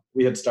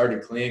we had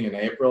started cleaning in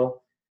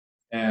April,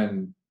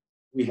 and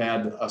we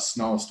had a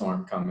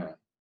snowstorm come in.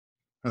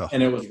 Oh.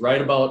 And it was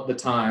right about the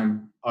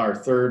time our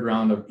third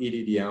round of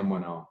EDDM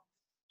went on.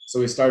 So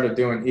we started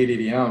doing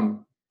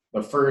EDDM,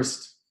 the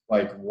first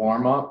like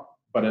warm up,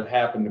 but it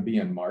happened to be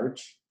in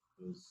March.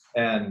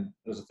 And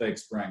It was a fake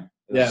spring.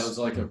 it was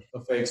like a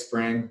fake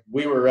spring.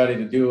 We were ready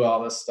to do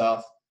all this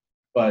stuff,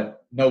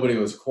 but nobody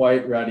was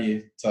quite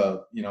ready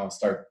to,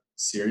 start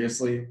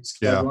seriously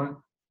scheduling.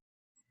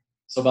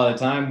 So by the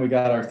time we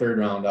got our third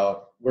round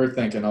out, we're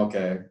thinking,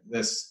 okay,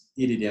 this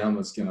EDDM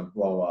is going to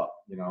blow up.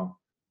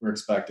 We're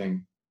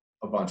expecting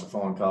a bunch of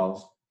phone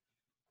calls.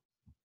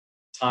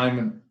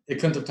 It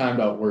couldn't have timed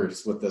out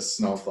worse with this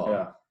snowfall.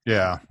 Yeah.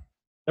 Yeah.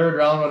 Third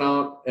round went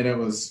out and it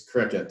was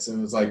crickets. It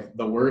was like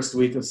the worst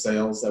week of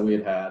sales that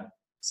we had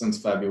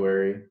since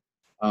February.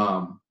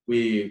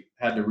 We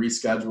had to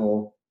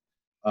reschedule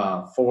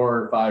 4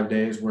 or 5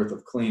 days worth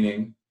of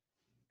cleaning,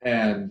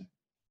 and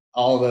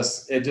all of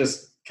this, it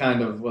just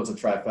kind of was a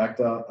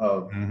trifecta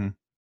of Mm-hmm.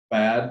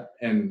 bad.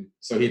 And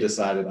so he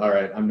decided, all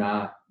right,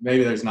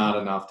 maybe there's not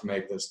enough to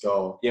make this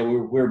go. Yeah, we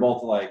were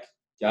both like,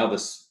 yeah,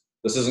 this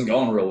isn't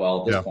going real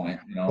well at this Yeah. point.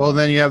 Well,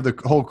 then you have the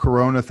whole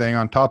Corona thing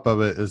on top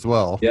of it as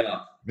well.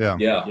 Yeah. Yeah.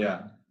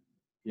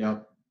 Yeah.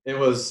 It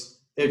was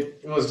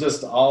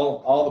just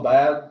all the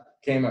bad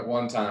came at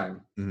one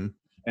time. Mm-hmm.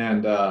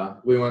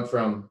 And we went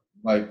from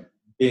like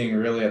being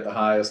really at the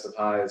highest of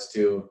highs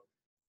to,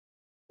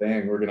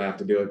 dang, we're gonna have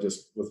to do it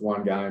just with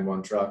one guy and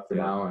one truck for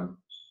now.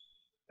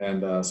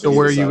 And So he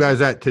where are you decided-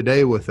 guys at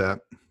today with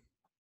that?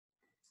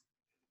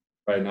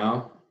 right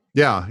now?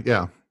 Yeah.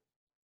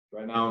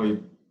 Right now we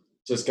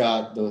just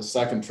got the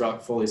second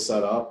truck fully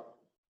set up.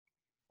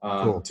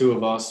 Cool. 2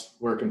 of us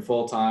working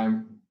full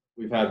time.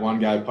 We've had one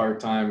guy part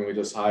time, and we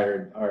just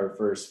hired our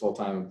first full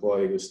time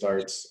employee who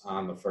starts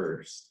on the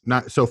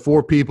 1st. So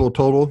 4 people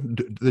total.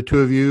 The 2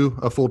 of you,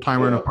 a full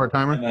timer and a Yeah. part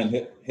timer. And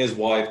then his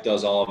wife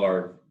does all of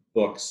our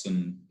books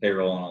and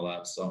payroll and all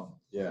that. So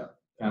Yeah,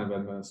 kind of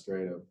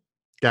administrative.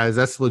 Guys,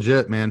 that's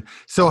legit, man.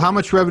 So how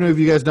much revenue have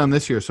you guys done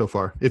this year so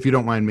far, if you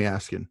don't mind me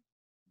asking?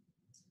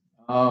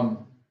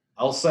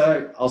 I'll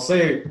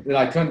say that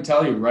I couldn't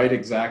tell you right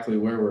exactly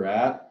where we're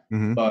at,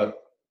 Mhm. but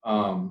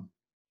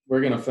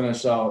we're gonna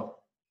finish out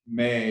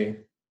May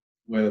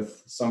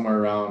with somewhere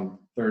around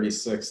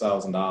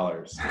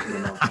 $36,000 for the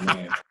month of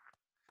May.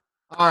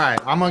 All right,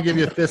 I'm gonna give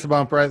you a fist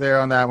bump right there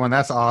on that one.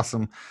 That's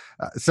awesome.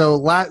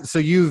 So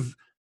you've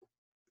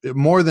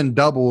more than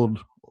doubled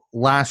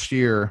last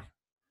year,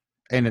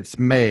 and it's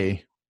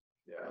May,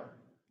 Yeah.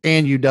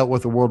 and you dealt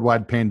with a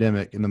worldwide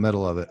pandemic in the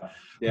middle of it.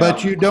 yeah.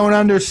 But you don't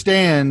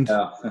understand.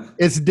 Yeah.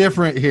 It's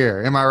different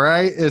here. Am I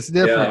right? It's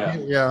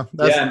different. Yeah.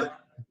 And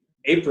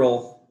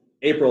April,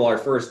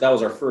 that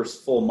was our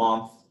first full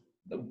month,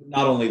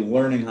 not only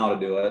learning how to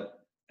do it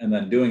and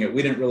then doing it.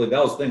 That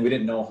was the thing. We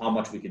didn't know how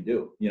much we could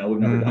do. We've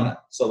never done it.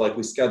 So like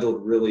we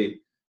scheduled we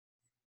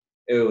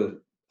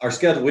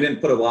didn't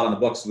put a lot on the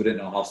books. So we didn't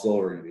know how slow we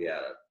were going to be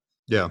at it.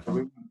 Yeah.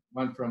 We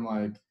went from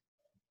like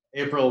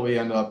April, we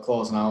ended up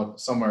closing out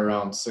somewhere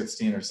around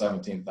 16 or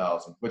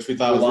 17,000, which we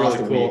thought We was lost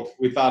really a cool. week.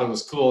 We thought it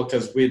was cool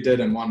because we did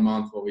in 1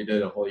 month what we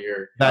did a whole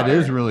year. That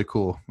is really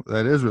cool.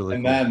 That is really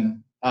And cool.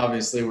 then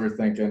obviously we're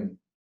thinking,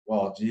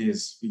 well,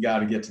 geez, we got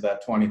to get to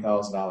that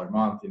 $20,000 a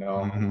month,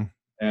 Mhm.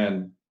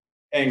 and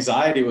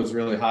anxiety was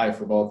really high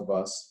for both of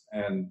us.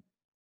 And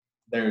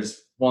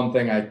there's one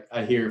thing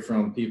I hear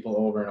from people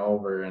over and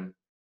over, and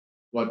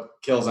what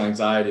kills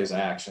anxiety is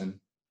action.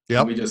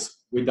 And Yep.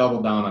 we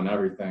doubled down on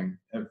everything.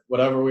 If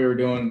whatever we were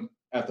doing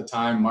at the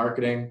time,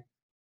 marketing,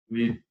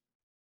 we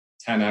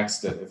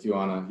 10x'd it, if you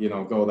want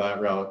to, go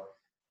that route.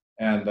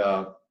 And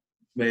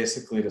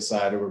basically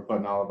decided we're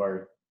putting all of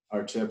our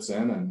chips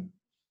in, and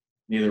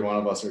neither one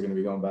of us are going to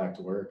be going back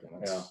to work.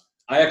 And Yeah.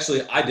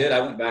 I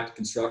went back to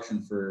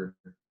construction for,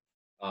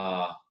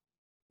 I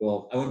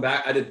went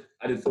back, I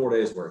did 4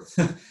 days worth.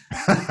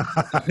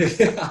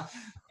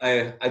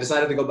 I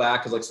decided to go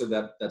back because, like I said,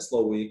 that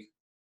slow week.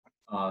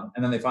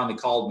 And then they finally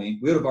called me.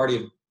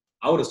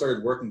 I would have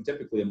started working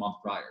typically a month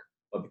prior,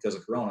 but because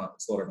of Corona,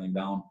 it slowed everything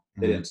down.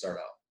 They didn't start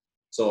out.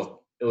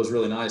 So it was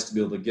really nice to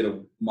be able to get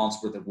a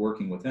month's worth of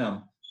working with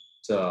him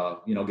to,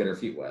 get our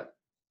feet wet.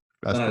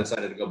 That's then I cool.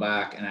 decided to go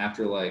back, and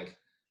after like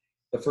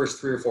the first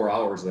 3 or 4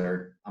 hours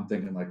there, I'm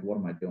thinking like, what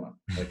am I doing?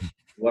 Like,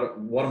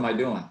 what am I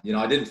doing?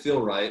 I didn't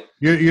feel right.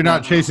 You're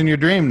not chasing your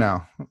dream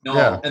now. No.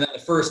 Yeah. And then the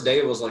first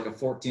day was like a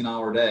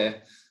 14-hour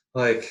day.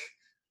 Like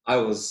I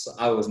was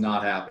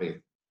not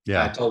happy.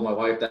 Yeah. I told my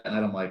wife that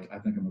night, I'm like, I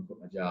think I'm gonna quit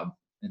my job.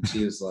 And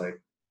she was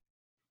like,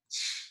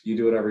 you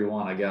do whatever you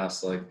want, I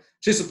guess. Like,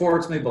 she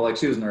supports me, but like,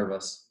 she was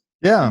nervous.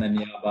 Yeah. And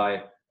then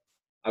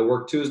I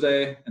worked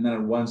Tuesday, and then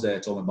on Wednesday I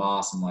told my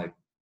boss, I'm like,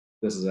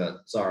 this is it.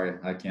 Sorry,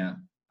 I can't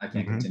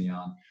continue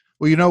on.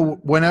 Well,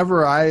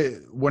 whenever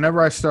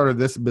I started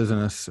this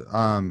business,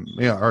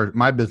 or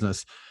my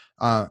business,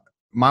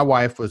 my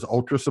wife was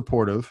ultra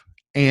supportive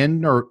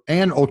and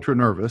ultra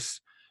nervous,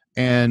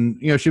 and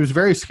she was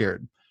very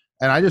scared.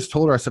 And I just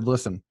told her, I said,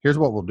 listen, here's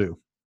what we'll do.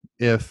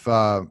 If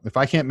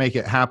I can't make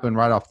it happen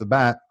right off the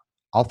bat,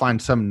 I'll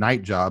find some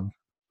night job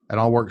and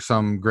I'll work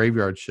some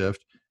graveyard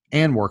shift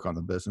and work on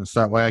the business.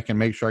 That way I can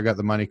make sure I got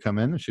the money come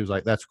in. And she was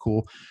like, that's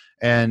cool.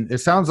 And it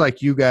sounds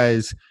like you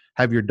guys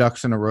have your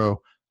ducks in a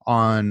row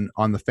on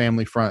the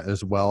family front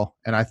as well.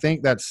 And I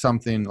think that's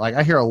something, like,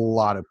 I hear a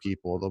lot of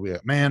people, they'll be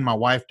like, man, my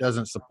wife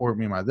doesn't support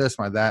me, my this,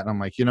 my that. And I'm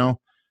like,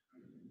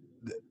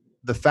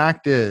 the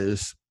fact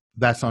is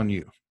that's on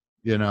you,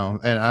 and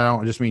I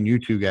don't just mean you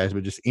two guys,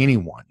 but just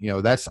anyone,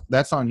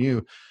 that's on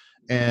you.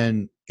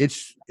 And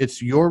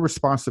it's your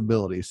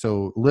responsibility.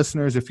 So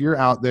listeners, if you're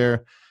out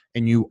there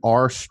and you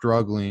are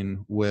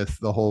struggling with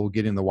the whole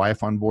getting the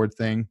wife on board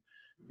thing,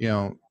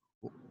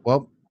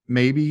 well,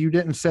 maybe you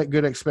didn't set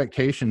good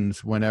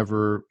expectations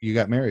whenever you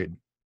got married.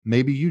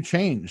 Maybe you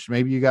changed.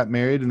 Maybe you got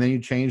married and then you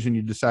changed and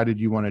you decided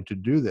you wanted to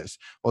do this.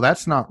 Well,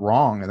 that's not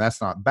wrong and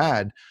that's not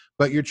bad,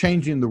 but you're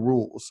changing the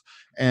rules.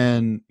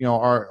 And,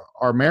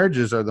 our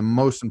marriages are the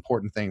most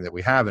important thing that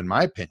we have, in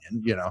my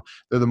opinion.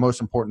 They're the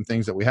most important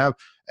things that we have.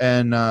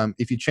 And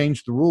if you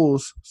change the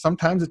rules,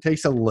 sometimes it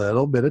takes a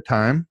little bit of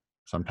time,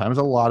 sometimes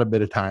a lot of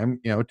bit of time,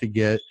 to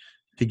get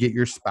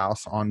your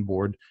spouse on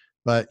board.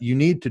 But you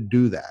need to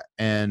do that.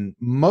 And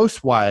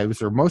most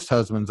wives or most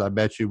husbands, I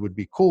bet you, would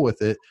be cool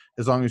with it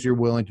as long as you're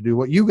willing to do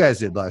what you guys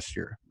did last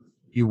year.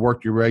 You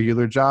worked your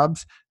regular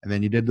jobs and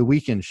then you did the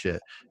weekend shit.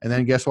 And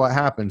then guess what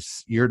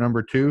happens? Year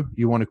number 2,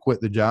 you want to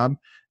quit the job.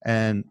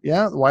 And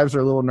yeah, the wives are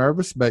a little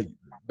nervous, but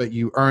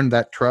you earned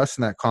that trust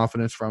and that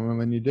confidence from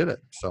them and you did it.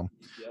 So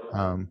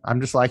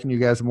I'm just liking you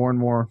guys more and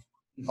more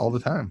all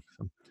the time.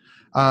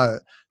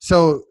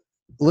 So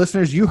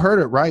listeners, you heard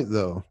it right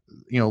though.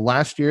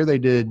 Last year they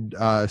did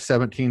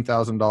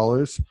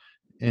 $17,000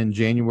 in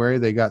January.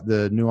 They got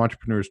the new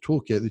entrepreneurs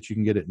toolkit that you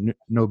can get at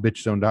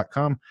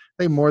nobitchzone.com.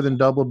 They more than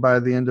doubled by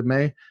the end of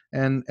May,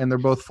 and they're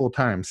both full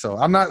time. So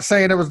I'm not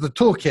saying it was the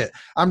toolkit.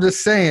 I'm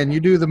just saying you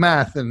do the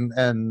math and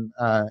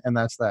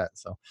that's that.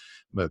 So,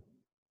 but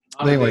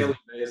on anyway. a daily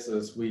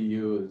basis, we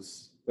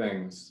use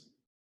things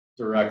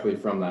directly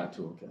from that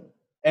toolkit.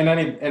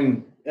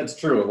 And it's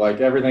true.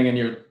 Like, everything in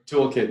your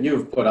toolkit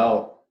you've put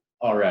out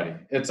already.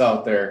 It's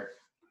out there.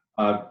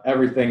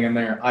 Everything in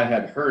there, I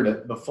had heard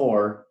it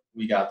before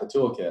we got the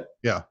toolkit.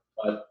 Yeah.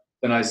 But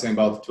the nice thing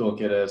about the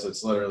toolkit is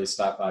it's literally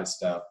step by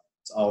step.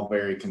 It's all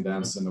very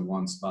condensed into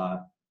one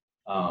spot.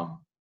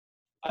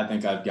 I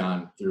think I've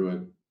gone through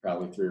it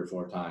probably 3 or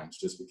 4 times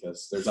just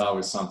because there's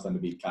always something to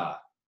be caught.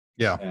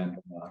 Yeah. And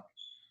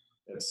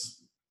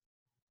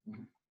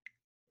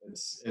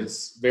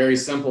it's very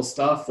simple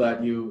stuff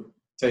that you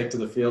take to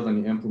the field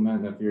and you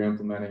implement. And if you're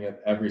implementing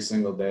it every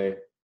single day,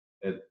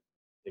 it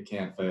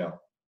can't fail.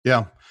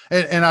 Yeah.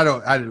 And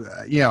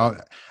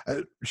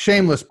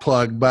shameless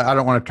plug, but I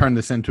don't want to turn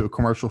this into a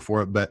commercial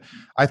for it. But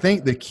I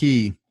think the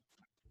key,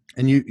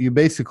 and you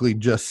basically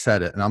just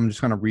said it, and I'm just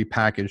going to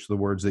repackage the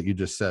words that you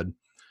just said.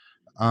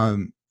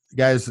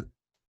 Guys,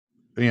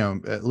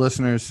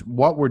 listeners,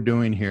 what we're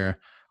doing here,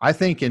 I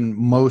think in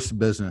most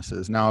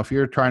businesses, now, if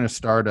you're trying to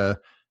start a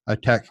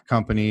tech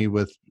company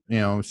with,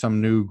 some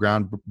new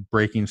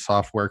groundbreaking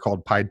software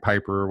called Pied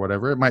Piper or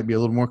whatever, it might be a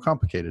little more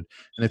complicated.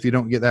 And if you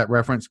don't get that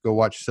reference, go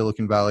watch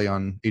Silicon Valley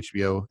on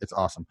HBO. It's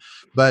awesome.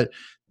 But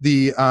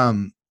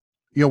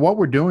what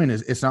we're doing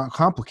is it's not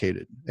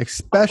complicated,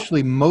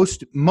 especially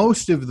most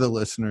of the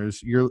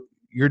listeners.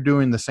 You're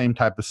doing the same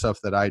type of stuff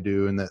that I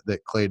do and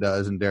that Clay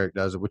does and Derek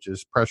does, which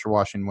is pressure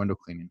washing, window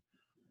cleaning.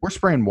 We're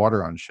spraying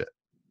water on shit.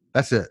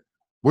 That's it.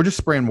 We're just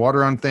spraying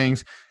water on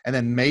things. And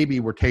then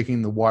maybe we're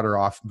taking the water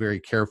off very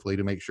carefully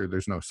to make sure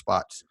there's no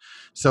spots.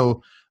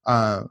 So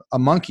a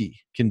monkey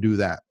can do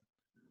that.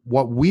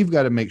 What we've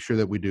got to make sure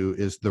that we do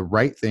is the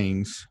right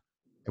things,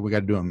 and we got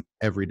to do them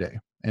every day.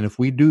 And if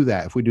we do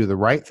that, if we do the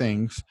right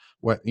things,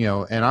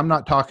 and I'm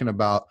not talking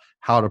about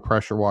how to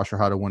pressure wash or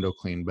how to window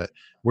clean, but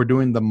we're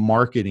doing the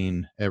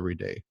marketing every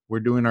day. We're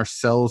doing our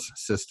sales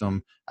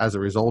system as a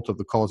result of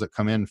the calls that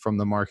come in from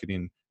the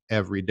marketing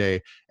every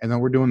day. And then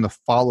we're doing the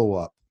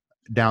follow-up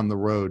down the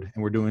road,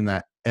 and we're doing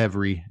that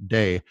every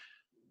day.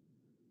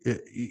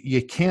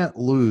 You can't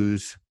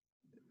lose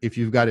if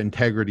you've got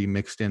integrity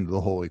mixed into the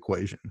whole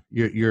equation.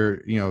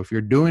 If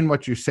you're doing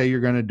what you say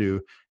you're going to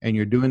do and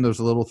you're doing those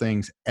little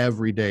things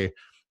every day,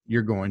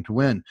 you're going to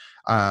win.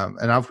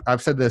 And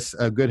I've said this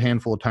a good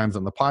handful of times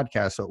on the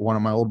podcast. So one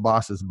of my old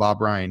bosses,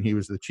 Bob Ryan, he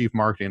was the chief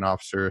marketing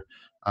officer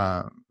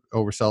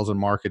over sales and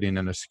marketing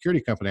in a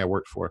security company I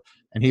worked for.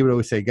 And he would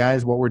always say,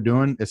 guys, what we're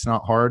doing, it's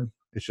not hard.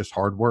 It's just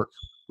hard work.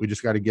 We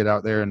just got to get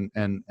out there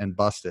and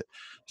bust it.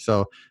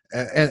 So,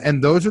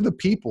 and those are the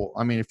people.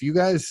 I mean, if you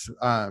guys,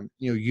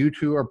 you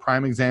two are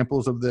prime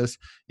examples of this.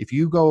 If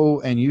you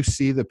go and you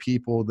see the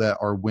people that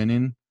are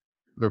winning,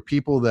 they're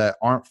people that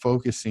aren't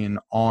focusing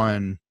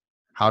on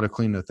how to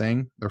clean the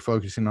thing. They're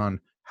focusing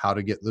on how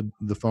to get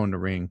the phone to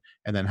ring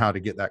and then how to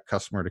get that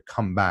customer to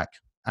come back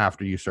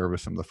after you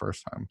service them the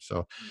first time.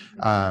 So,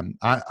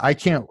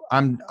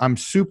 I'm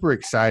super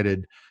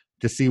excited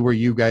to see where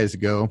you guys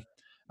go.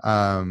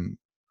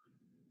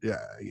 Yeah,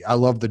 I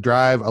love the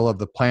drive. I love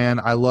the plan.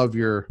 I love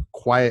your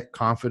quiet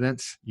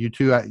confidence. You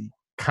two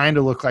kind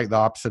of look like the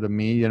opposite of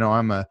me.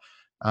 I'm a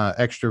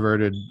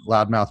extroverted,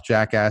 loudmouth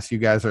jackass. You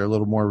guys are a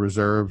little more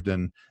reserved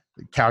and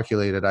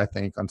calculated, I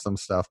think, on some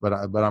stuff. But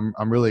I'm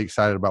really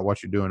excited about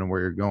what you're doing and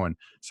where you're going.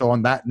 So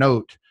on that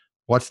note,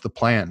 what's the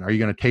plan? Are you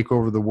going to take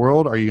over the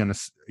world? Are you going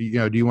to,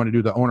 do you want to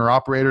do the owner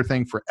operator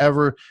thing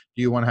forever?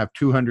 Do you want to have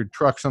 200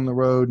 trucks on the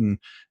road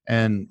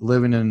and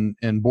living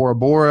in Bora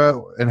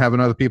Bora and having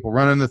other people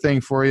running the thing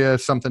for you?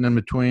 Something in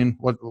between?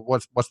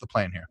 What's the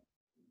plan here?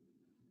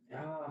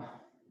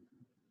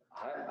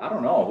 I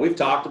don't know. We've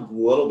talked a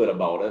little bit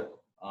about it.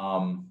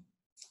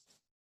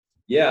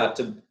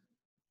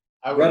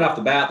 Right off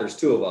the bat, there's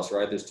two of us,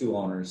 right? There's two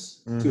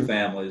owners, mm-hmm. two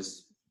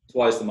families,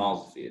 twice the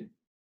mouths to feed.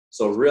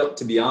 So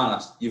to be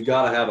honest, you've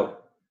got to have a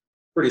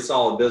pretty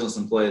solid business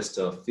in place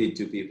to feed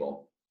two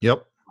people.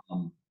 Yep.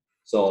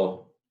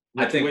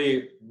 I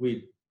think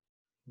we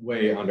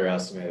way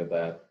underestimated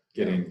that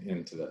getting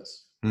into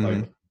this. Mm-hmm.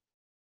 Like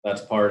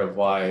that's part of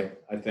why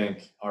I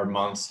think our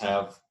months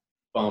have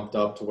bumped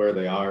up to where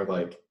they are.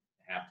 Like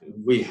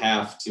we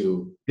have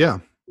to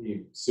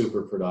be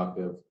super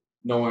productive,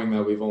 knowing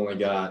that we've only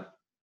got,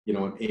 an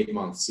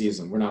 8-month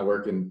season. We're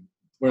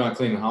not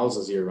cleaning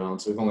houses year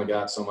round, so we've only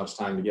got so much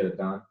time to get it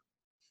done.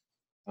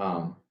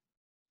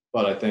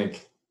 But I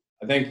think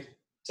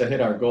to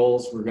hit our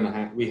goals,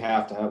 we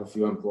have to have a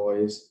few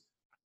employees.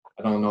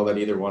 I don't know that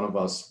either one of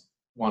us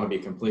want to be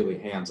completely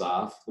hands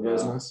off the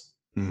business.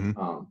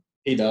 Mm-hmm.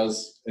 He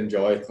does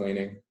enjoy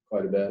cleaning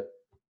quite a bit.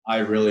 I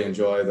really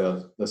enjoy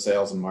the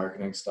sales and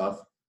marketing stuff.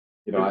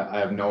 I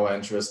have no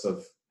interest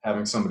of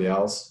having somebody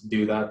else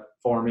do that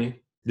for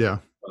me. Yeah.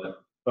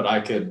 But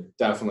I could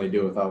definitely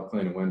do without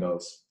cleaning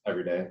windows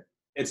every day.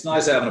 It's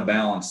nice having a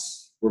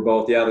balance. We're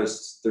both,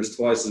 there's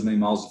twice as many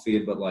mouths to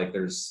feed, but like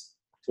there's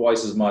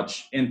twice as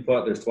much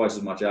input, there's twice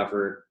as much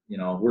effort.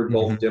 We're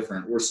both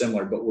different. We're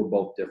similar, but we're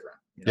both different.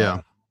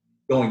 Yeah.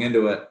 Going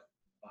into it,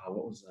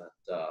 what was that?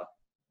 The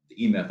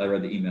E-Myth. I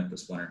read the E-Myth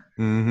this winter.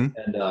 Mm-hmm.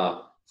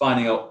 And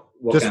finding out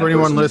what just kind for of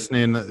anyone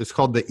person, listening, it's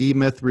called the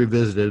E-Myth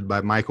Revisited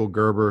by Michael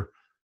Gerber.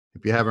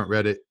 If you haven't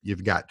read it,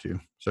 you've got to.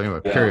 So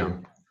anyway, carry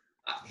on.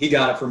 He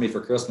got it for me for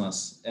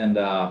Christmas, and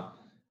I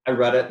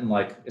read it, and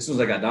like as soon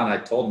as I got done, I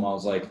told him, I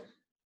was like,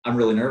 I'm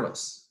really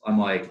nervous. I'm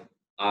like,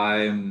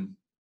 I'm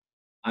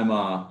an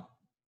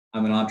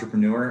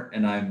entrepreneur,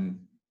 and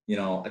I'm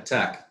a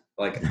tech.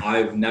 Like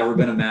I've never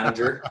been a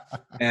manager,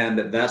 and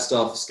that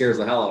stuff scares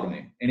the hell out of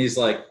me. And he's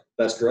like,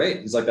 that's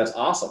great. He's like, that's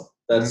awesome.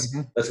 That's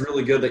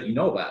really good that you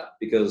know that,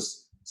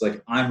 because it's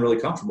like I'm really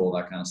comfortable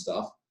with that kind of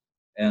stuff,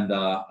 and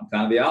I'm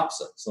kind of the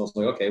opposite. So it's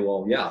like, okay,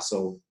 well, yeah.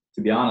 So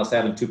to be honest,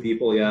 having two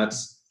people,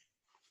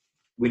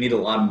 we need a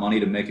lot of money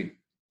to make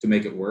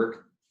it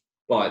work,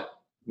 but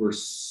we're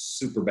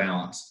super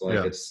balanced.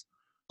 Like it's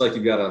like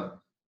you've got a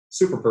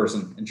super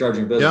person in charge of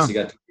your business. You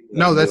got two people.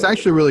 No, that's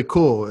actually really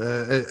cool.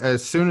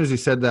 As soon as you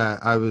said that,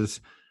 I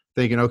was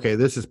thinking, okay,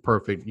 this is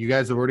perfect. You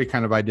guys have already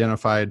kind of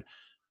identified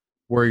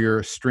where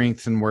your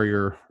strengths and where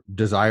your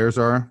desires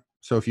are.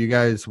 So if you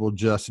guys will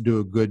just do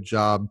a good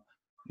job,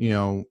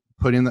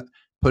 putting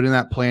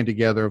that plan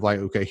together of like,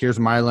 okay, here's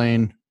my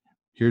lane,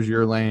 here's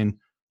your lane.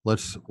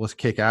 Let's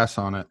kick ass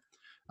on it.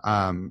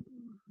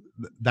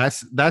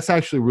 that's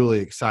actually really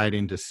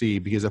exciting to see,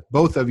 because if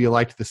both of you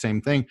liked the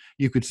same thing,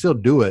 you could still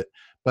do it,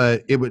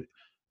 but it would,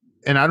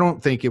 and I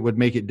don't think it would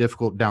make it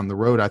difficult down the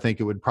road. I think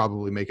it would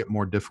probably make it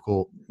more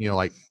difficult,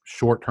 like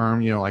short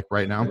term, like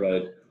right now.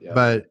 Right. Yeah.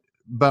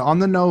 But on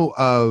the note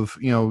of,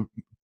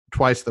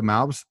 twice the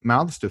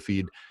mouths to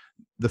feed,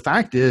 the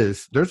fact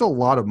is there's a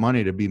lot of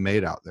money to be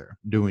made out there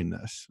doing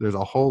this. There's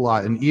a whole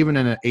lot. And even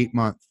in an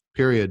 8-month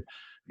period,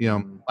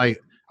 like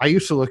I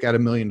used to look at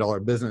 $1 million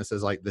business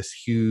as like this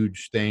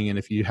huge thing. And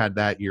if you had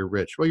that, you're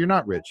rich. Well, you're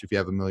not rich if you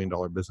have $1 million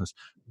business,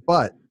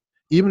 but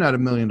even at $1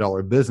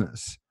 million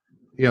business,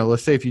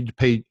 let's say if you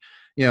pay,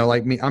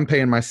 like me, I'm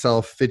paying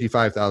myself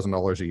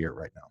 $55,000 a year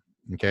right now.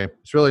 Okay.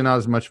 It's really not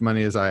as much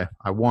money as I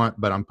want,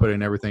 but I'm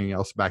putting everything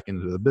else back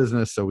into the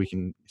business so we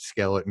can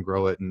scale it and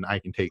grow it. And I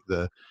can take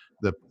the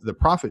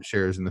profit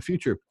shares in the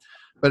future.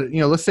 But,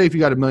 let's say if you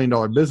got $1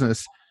 million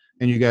business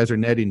and you guys are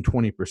netting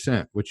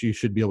 20%, which you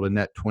should be able to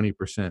net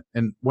 20%.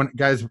 And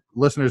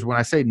listeners, when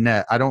I say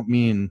net, I don't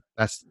mean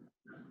that's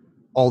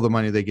all the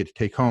money they get to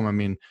take home. I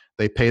mean,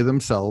 they pay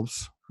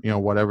themselves,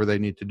 whatever they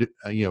need to do,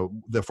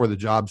 for the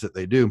jobs that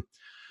they do.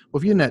 Well,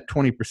 if you net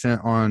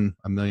 20% on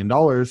 $1 million,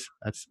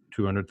 that's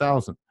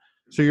 200,000.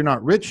 So you're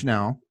not rich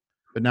now,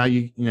 but now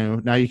you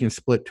can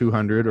split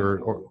 200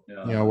 or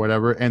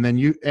whatever. And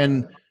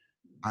then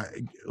I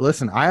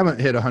haven't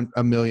hit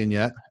a million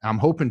yet. I'm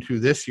hoping to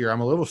this year.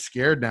 I'm a little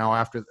scared now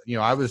after,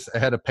 I was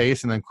ahead of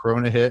pace and then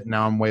Corona hit and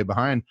now I'm way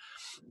behind.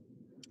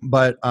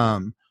 But,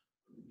 I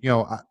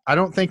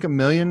don't think $1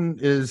 million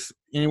is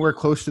anywhere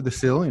close to the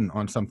ceiling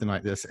on something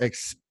like this,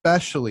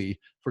 especially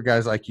for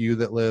guys like you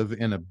that live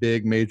in a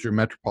big major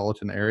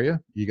metropolitan area.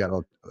 You got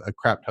a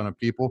crap ton of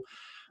people.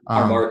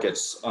 Our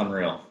market's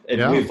unreal.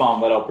 And we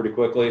found that out pretty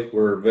quickly.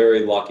 We're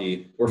very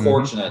lucky. We're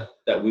fortunate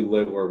that we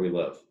live where we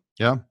live.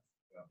 Yeah.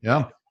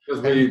 Yeah.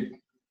 Because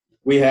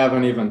we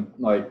haven't even,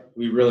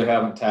 we really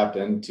haven't tapped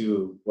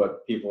into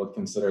what people would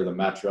consider the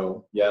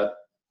metro yet.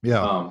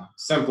 Yeah.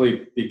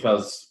 Simply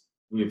because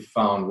we've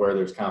found where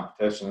there's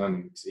competition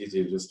and it's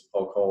easy to just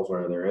poke holes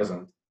where there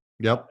isn't.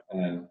 Yep.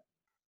 And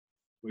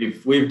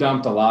we've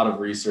dumped a lot of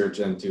research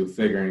into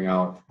figuring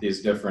out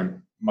these different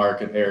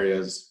market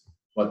areas,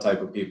 what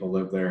type of people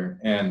live there,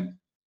 and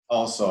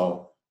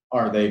also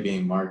are they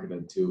being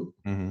marketed to?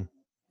 Mm-hmm.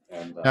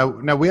 And,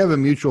 now we have a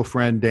mutual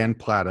friend, Dan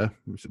Plata,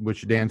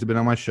 which Dan's been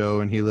on my show,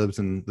 and he lives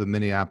in the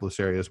Minneapolis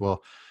area as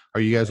well.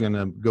 Are you guys going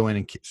to go in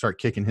and start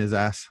kicking his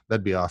ass?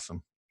 That'd be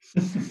awesome.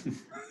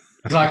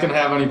 He's not going to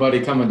have anybody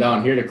coming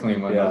down here to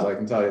clean windows. I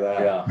can tell you that.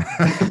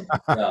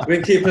 Yeah. We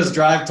can keep his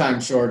drive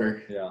time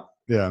shorter. Yeah.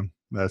 Yeah.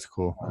 That's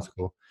cool. That's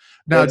cool.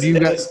 Now,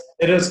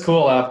 it is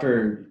cool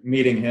after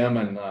meeting him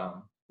and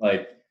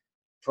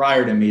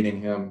prior to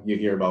meeting him, you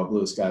hear about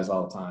Blue Skies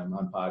all the time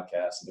on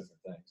podcasts and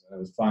different things. And it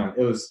was fun.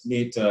 It was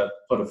neat to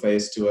put a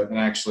face to it and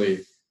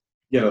actually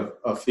get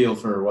a feel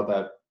for what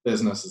that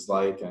business is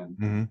like.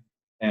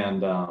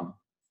 And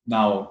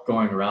now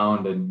going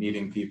around and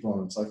meeting people,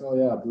 and it's like, oh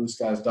yeah, Blue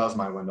Skies does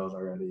my windows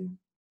already, and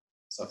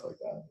stuff like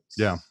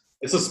that.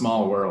 It's a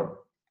small world.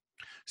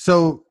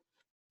 So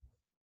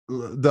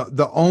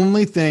the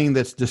only thing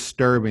that's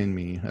disturbing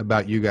me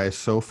about you guys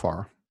so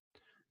far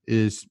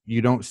is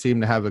you don't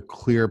seem to have a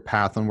clear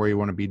path on where you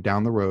want to be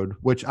down the road,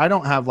 which I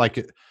don't have.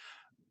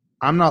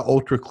 I'm not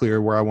ultra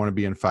clear where I want to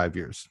be in 5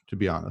 years, to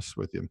be honest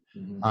with you.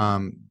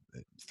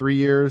 3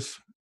 years,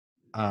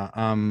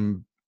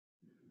 I'm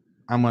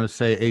going to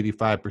say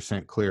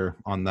 85% clear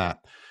on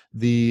that.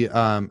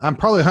 I'm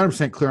probably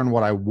 100% clear on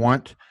what I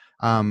want.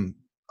 I'm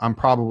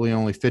probably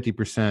only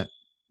 50%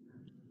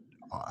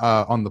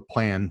 on the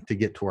plan to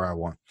get to where I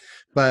want,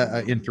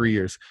 but in 3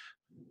 years.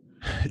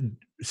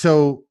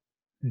 So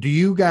do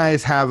you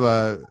guys have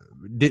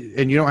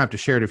and you don't have to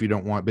share it if you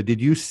don't want, but did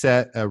you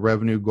set a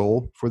revenue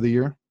goal for the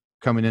year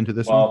coming into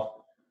this one?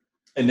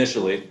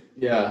 Initially.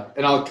 Yeah.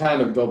 And I'll kind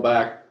of go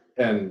back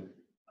and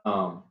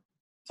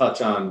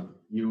touch on,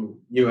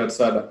 you had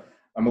said,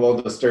 I'm a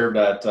little disturbed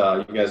that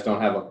you guys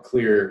don't have a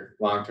clear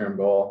long-term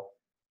goal.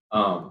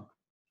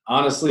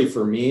 Honestly,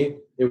 for me,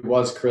 it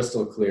was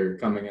crystal clear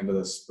coming into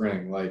the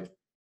spring.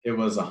 It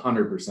was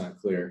 100%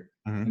 clear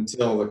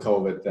until the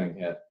COVID thing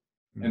hit.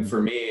 And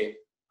for me,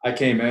 I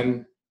came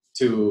in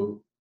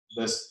to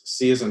this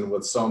season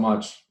with so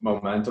much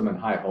momentum and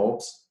high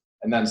hopes,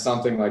 and then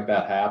something like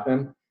that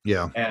happened.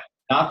 Yeah. And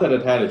not that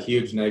it had a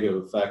huge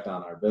negative effect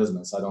on our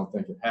business. I don't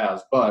think it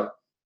has, but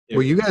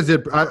well, you guys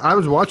did. I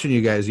was watching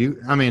you guys.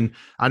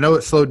 I know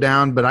it slowed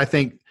down, but I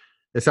think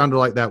it sounded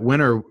like that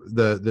winter,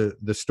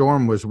 the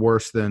storm was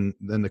worse than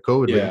the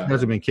COVID. Yeah. You guys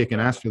have been kicking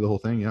ass through the whole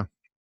thing. Yeah.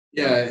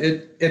 Yeah.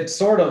 It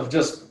sort of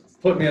just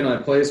put me in my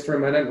place for a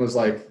minute. It was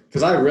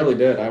because I really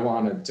did. I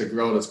wanted to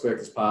grow it as quick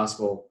as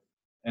possible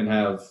and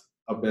have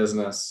a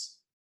business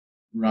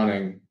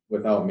running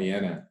without me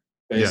in it,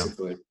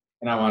 basically. Yeah.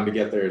 And I wanted to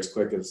get there as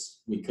quick as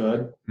we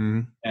could.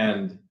 Mm-hmm.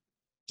 And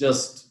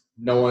just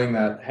knowing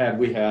that had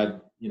we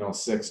had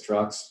 6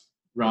 trucks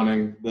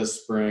running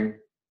this spring,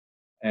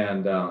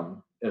 and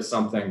if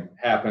something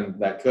happened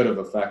that could have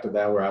affected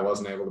that, where I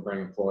wasn't able to bring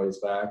employees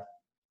back,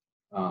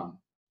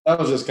 that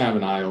was just kind of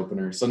an eye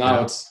opener. So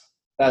now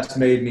that's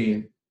made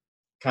me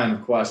kind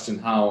of question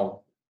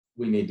how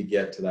we need to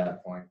get to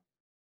that point.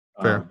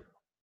 Fair.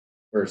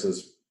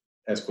 Versus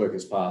as quick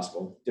as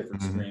possible.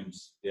 Different Mhm.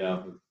 streams.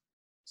 Yeah.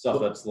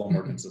 Stuff that's a little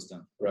more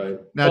consistent. Right.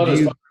 Now, But do as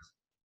you?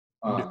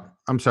 far as,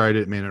 I'm sorry, I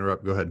didn't mean to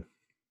interrupt. Go ahead.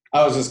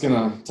 I was just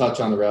gonna touch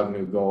on the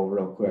revenue goal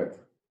real quick.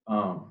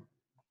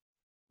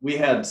 We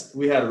had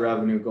a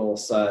revenue goal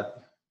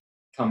set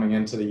coming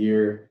into the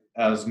year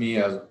as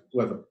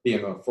with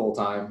being a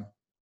full-time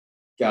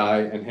guy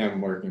and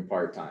him working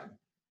part-time,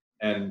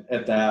 and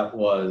at that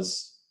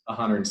was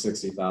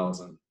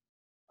 160,000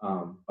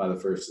 by the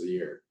first of the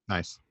year,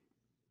 Nice.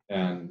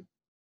 and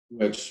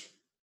which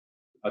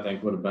I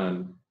think would have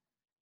been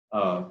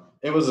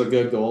it was a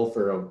good goal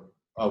for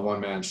a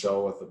one-man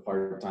show with a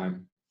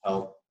part-time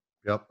help.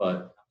 Yep.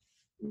 But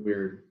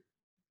we're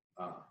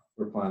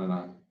planning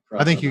on.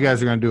 I think you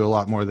guys are going to do a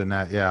lot more than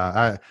that.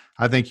 Yeah.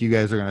 I think you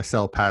guys are going to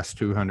sell past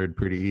 200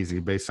 pretty easy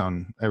based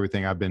on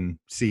everything I've been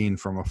seeing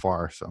from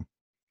afar. So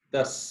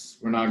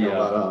we're not going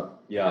to let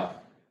up. Yeah.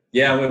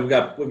 Yeah. We've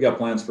got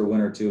plans for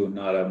winter too,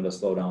 not having to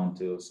slow down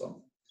too.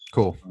 So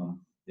cool.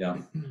 Yeah.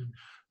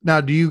 Now,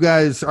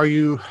 are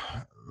you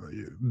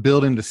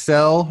building to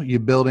sell? You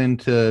building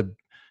to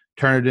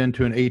turn it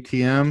into an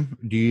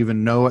ATM? Do you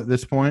even know at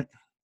this point?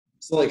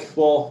 It's like,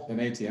 well, An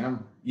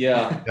ATM.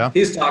 yeah. Yeah.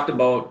 He's talked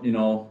about,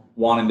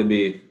 wanting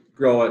to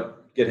grow it,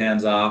 get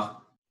hands off.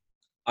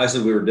 I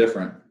said we were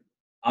different.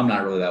 I'm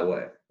not really that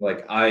way.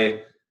 Like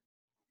I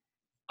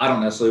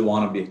don't necessarily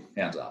want to be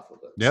hands off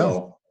with it. Yeah.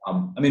 So,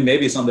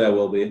 maybe someday I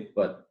will be,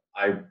 but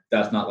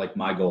that's not like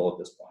my goal at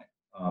this point.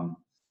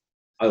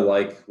 I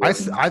like. I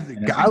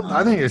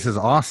think this is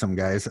awesome,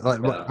 guys.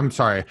 Yeah. I'm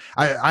sorry.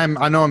 I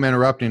know I'm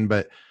interrupting,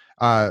 but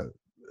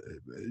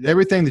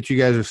everything that you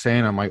guys are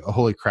saying, I'm like,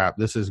 holy crap,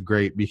 this is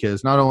great,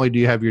 because not only do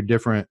you have your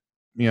different,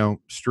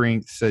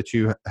 strengths that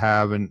you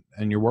have and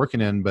you're working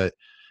in, but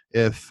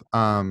if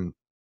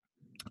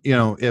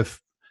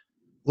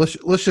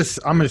let's just,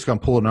 I'm just going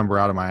to pull a number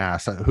out of my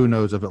ass. Who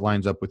knows if it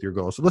lines up with your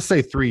goals. So let's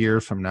say 3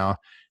 years from now,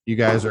 you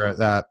guys are at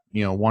that,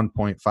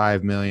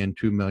 1.5 million,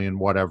 2 million,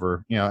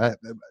 whatever, at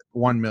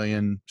 1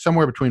 million,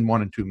 somewhere between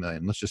 1 and 2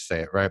 million. Let's just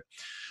say it, right?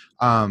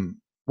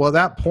 Well, at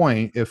that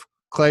point, if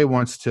Clay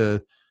wants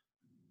to,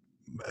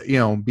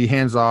 be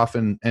hands off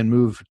and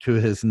move to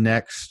his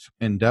next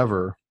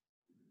endeavor,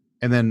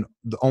 and then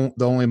the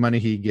only money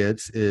he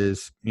gets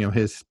is,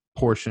 his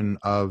portion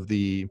of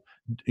the,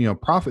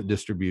 profit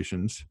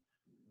distributions,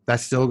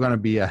 that's still going to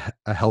be a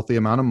healthy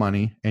amount of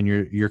money, and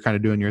you're kind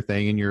of doing your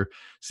thing, and you're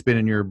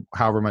spending your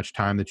however much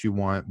time that you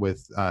want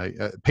with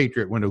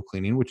Patriot Window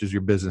Cleaning, which is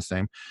your business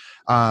name.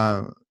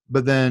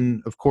 But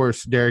then, of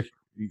course, Derek,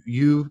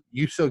 you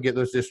still get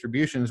those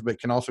distributions, but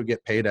can also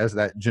get paid as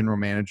that general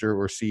manager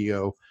or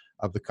CEO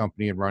of the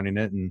company and running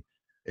it, and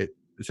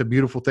it's a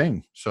beautiful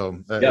thing. So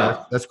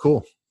that's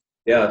cool.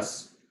 Yeah,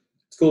 it's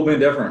cool being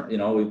different.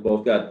 We've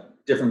both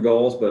got different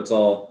goals, but it's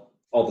all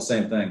the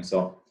same thing.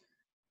 So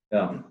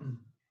yeah.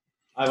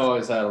 I've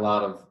always had a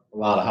lot of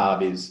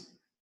hobbies,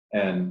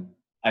 and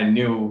I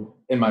knew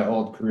in my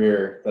old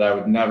career that I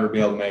would never be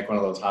able to make one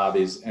of those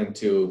hobbies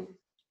into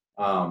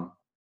not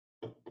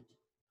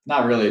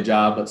really a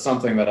job, but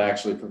something that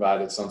actually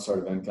provided some sort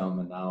of income.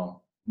 And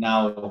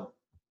now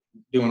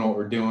doing what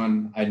we're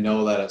doing, I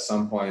know that at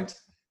some point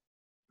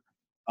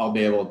I'll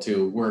be able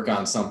to work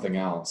on something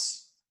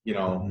else,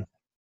 and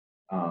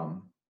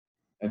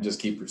just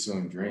keep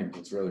pursuing dreams.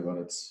 It's really what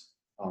it's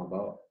all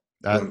about.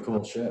 Doing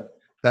cool shit.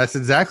 That's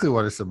exactly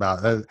what it's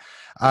about.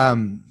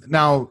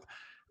 Now,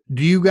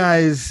 do you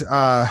guys,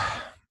 how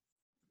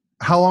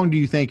long do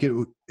you think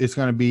it's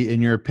going to be,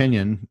 in your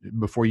opinion,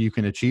 before you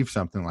can achieve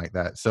something like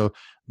that? So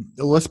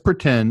let's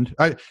pretend,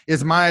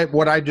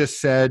 what I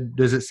just said,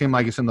 does it seem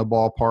like it's in the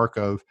ballpark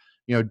of,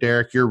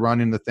 Derek, you're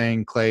running the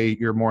thing, Clay,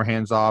 you're more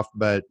hands off,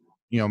 but,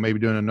 maybe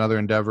doing another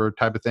endeavor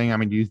type of thing?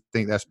 Do you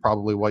think that's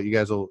probably what you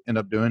guys will end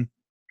up doing?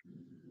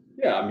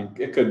 Yeah,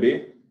 it could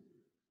be.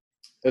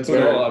 It's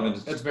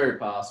very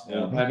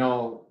possible. Yeah. I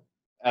know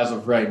as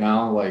of right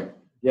now, I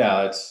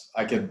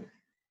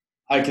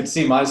could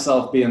see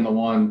myself being the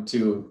one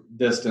to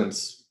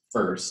distance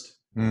first.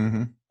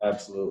 Mm-hmm.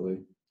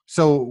 Absolutely.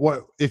 So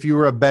what, if you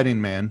were a betting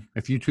man,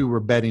 if you two were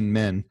betting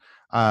men,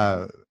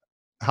 how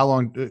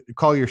long,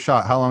 call your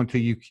shot, how long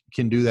till you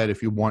can do that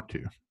if you want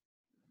to?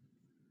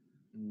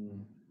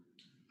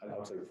 I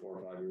would say 4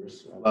 or 5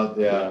 years.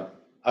 Yeah.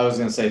 I was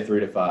going to say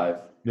 3 to 5.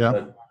 Yeah.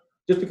 But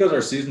just because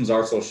our seasons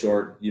are so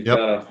short, you've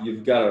got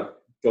to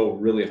go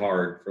really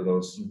hard for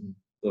those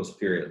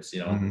periods,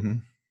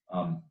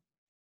 Mm-hmm.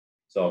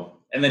 So,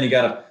 and then you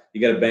got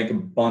to bank a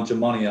bunch of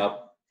money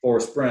up for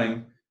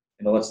spring.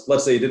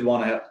 Let's say you did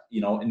want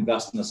to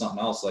invest into something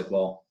else. Like,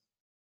 well,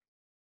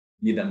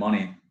 you need that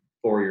money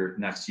for your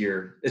next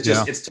year. It's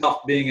just it's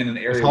tough being in an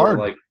area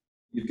where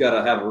you've got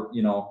to have a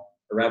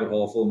rabbit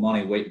hole full of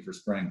money waiting for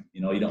spring.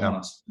 You don't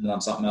want to spend it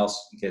on something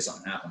else in case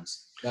something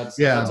happens. That's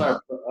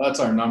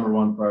our number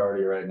one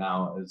priority right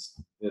now is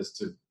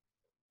to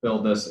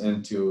build this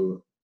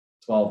into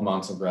 12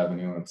 months of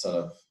revenue instead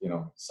of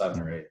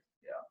 7 or 8.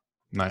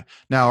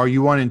 Now, are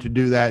you wanting to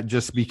do that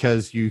just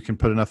because you can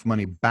put enough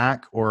money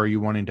back, or are you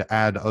wanting to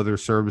add other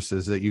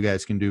services that you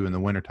guys can do in the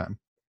wintertime?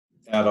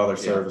 Add other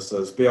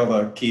services, be able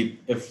to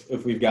keep,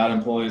 if we've got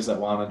employees that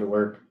wanted to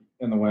work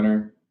in the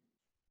winter,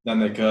 then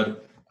they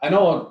could. I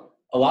know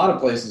a lot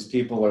of places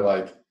people are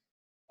like,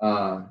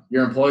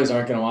 your employees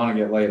aren't going to want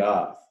to get laid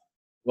off.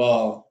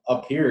 Well,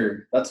 up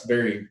here, that's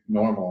very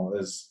normal,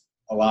 is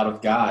a lot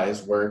of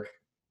guys work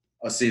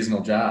a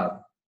seasonal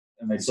job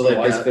and they So they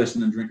ice got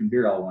fishing and drinking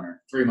beer all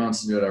winter. 3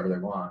 months to do whatever they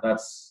want.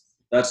 That's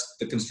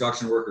the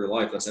construction worker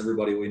life. That's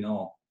everybody we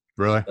know.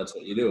 Really? That's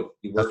what you do.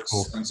 You work That's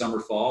cool. spring, summer,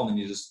 fall, and then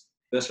you just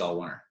fish all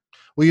winter.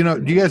 Well,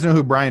 do you guys know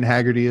who Brian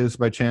Haggerty is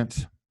by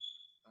chance?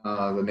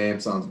 The name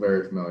sounds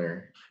very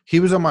familiar. He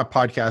was on my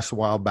podcast a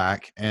while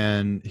back,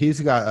 and he's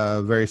got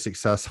a very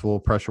successful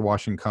pressure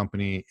washing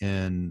company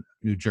in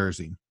New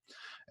Jersey.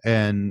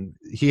 And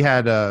he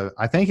had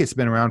I think it's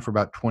been around for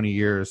about 20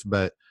 years,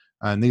 but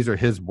and these are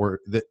his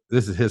work. This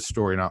is his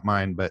story, not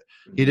mine. But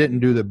he didn't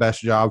do the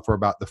best job for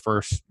about the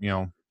first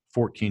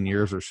 14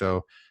 years or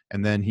so,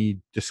 and then he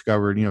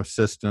discovered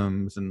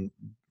systems, and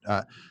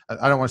I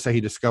don't want to say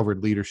he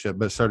discovered leadership,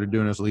 but started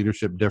doing his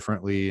leadership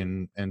differently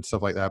and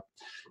stuff like that.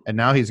 And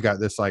now he's got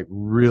this like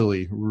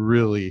really,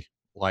 really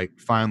like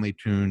finely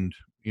tuned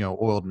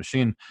oiled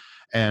machine.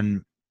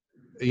 And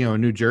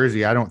in New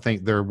Jersey, I don't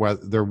think their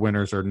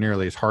winters are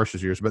nearly as harsh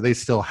as yours, but they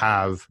still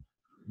have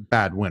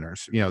bad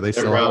winters. They They're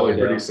still probably have,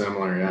 pretty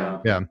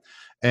similar, yeah.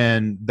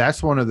 and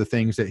that's one of the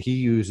things that he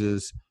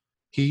uses.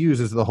 He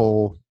uses the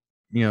whole,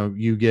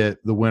 you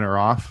get the winter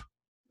off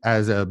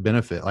as a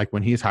benefit. Like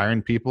when he's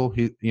hiring people,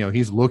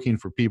 he's looking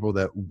for people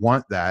that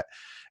want that.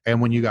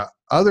 And when you got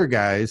other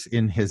guys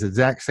in his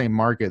exact same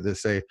market that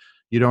say,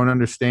 you don't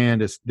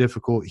understand, it's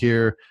difficult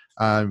here,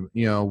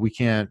 we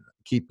can't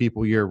keep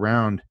people year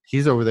round,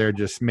 he's over there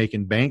just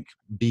making bank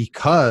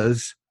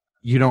because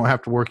you don't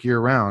have to work year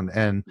round.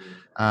 And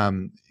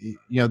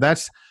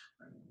that's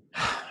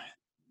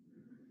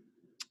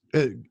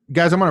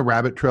guys, I'm on a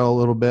rabbit trail a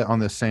little bit on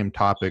this same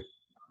topic.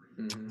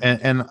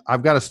 And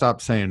I've got to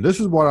stop saying this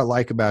is what I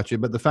like about you,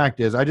 but the fact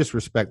is I just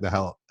respect the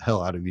hell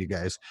out of you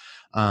guys.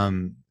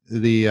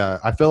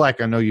 I feel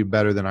like I know you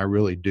better than I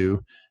really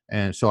do,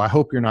 and so I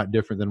hope you're not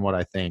different than what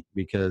I think,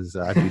 because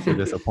I'd be so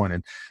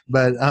disappointed.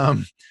 But I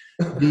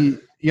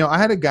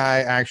had a guy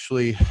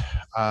actually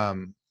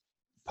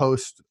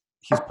post.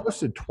 He's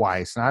posted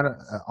twice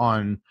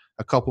on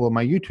a couple of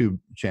my YouTube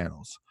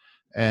channels,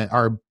 and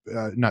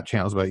not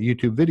channels, but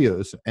YouTube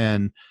videos.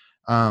 And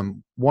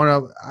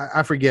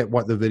I forget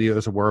what the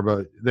videos were,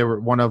 but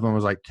one of them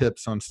was like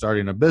tips on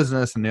starting a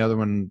business, and the other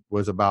one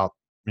was about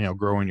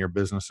growing your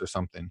business or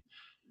something.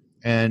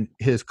 And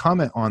his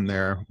comment on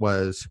there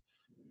was,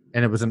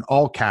 and it was in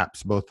all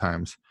caps both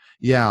times,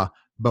 yeah,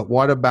 but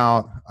what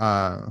about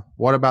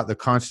the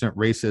constant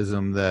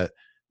racism that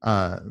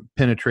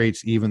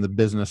penetrates even the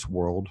business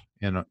world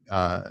in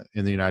the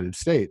United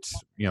States?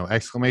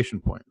 Exclamation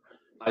point.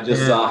 I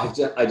just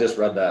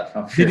read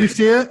that. Did you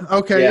see it?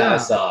 Okay. Yeah, I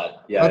saw it.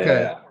 Yeah.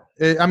 Okay.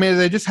 Yeah. I mean,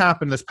 they just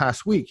happened this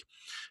past week,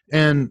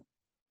 and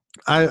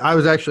I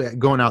was actually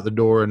going out the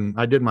door, and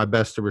I did my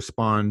best to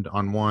respond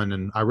on one,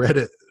 and I read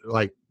it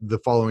like the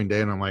following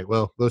day, and I'm like,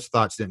 well, those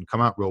thoughts didn't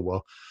come out real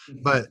well.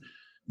 But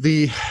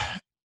when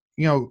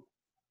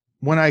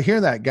I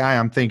hear that guy,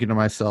 I'm thinking to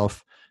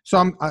myself,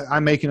 so I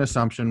make an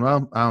assumption.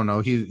 Well, I don't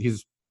know.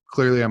 He's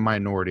clearly a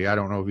minority. I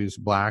don't know if he's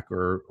black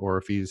or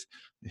if he's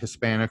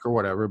Hispanic or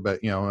whatever, but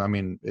I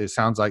mean, it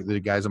sounds like the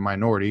guy's a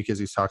minority because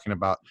he's talking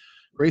about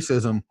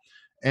racism.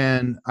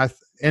 And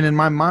in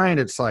my mind,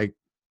 it's like,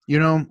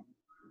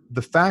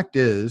 the fact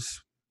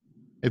is,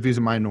 if he's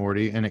a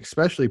minority, and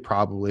especially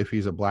probably if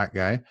he's a black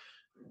guy,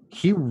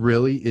 he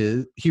really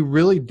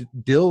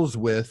deals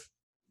with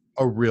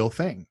a real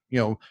thing.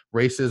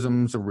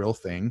 Racism's a real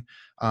thing.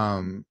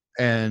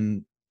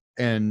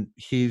 And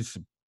he's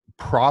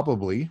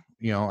probably,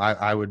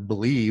 I would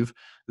believe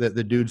that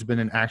the dude's been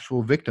an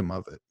actual victim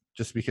of it,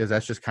 just because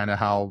that's just kind of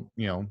how,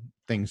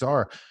 things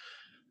are.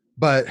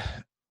 But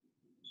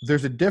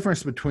there's a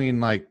difference between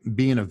like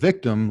being a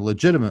victim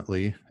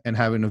legitimately and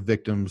having a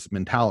victim's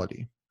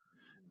mentality.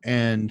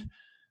 And,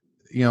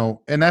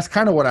 and that's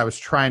kind of what I was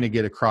trying to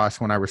get across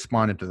when I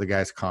responded to the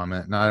guy's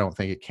comment. And I don't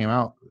think it came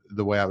out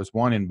the way I was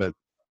wanting, but,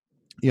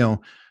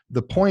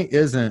 the point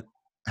isn't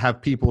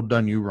have people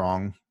done you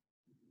wrong,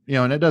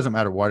 and it doesn't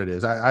matter what it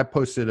is. I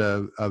posted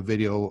a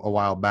video a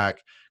while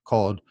back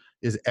called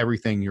 "Is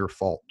Everything Your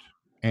Fault?"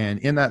 And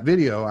in that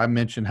video, I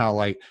mentioned how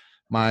like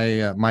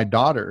my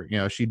daughter,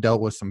 she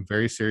dealt with some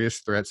very serious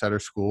threats at her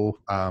school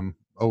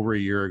over a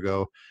year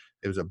ago.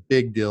 It was a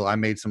big deal. I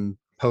made some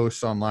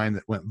posts online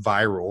that went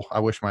viral. I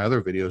wish my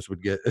other videos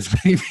would get as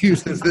many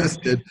views as this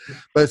did,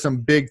 but some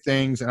big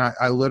things. And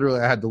I literally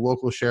had the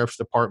local sheriff's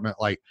department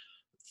like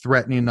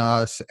threatening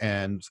us,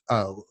 and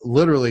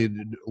literally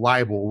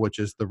libel, which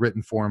is the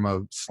written form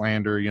of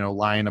slander,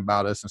 lying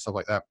about us and stuff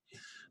like that.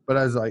 But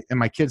I was like, and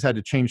my kids had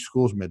to change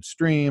schools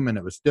midstream, and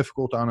it was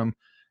difficult on them.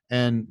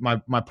 And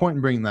my point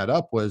in bringing that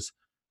up was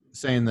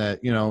saying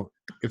that,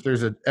 if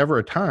there's ever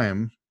a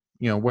time,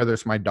 whether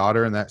it's my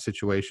daughter in that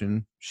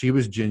situation, she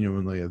was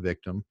genuinely a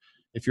victim.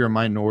 If you're a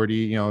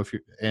minority, if you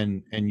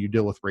and you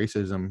deal with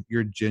racism,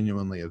 you're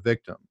genuinely a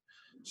victim.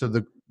 So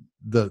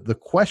the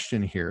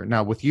question here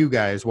now with you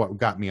guys, what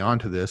got me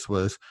onto this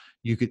was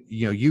you could,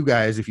 you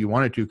guys, if you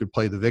wanted to, could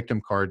play the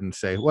victim card and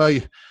say, well,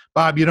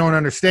 Bob, you don't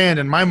understand.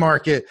 In my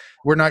market,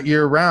 we're not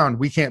year round.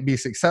 We can't be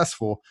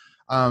successful.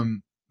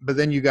 But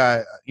then you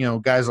got,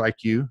 guys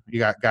like you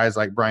got guys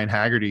like Brian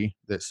Haggerty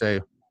that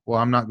say, well,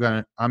 I'm not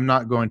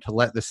going to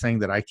let this thing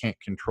that I can't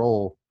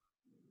control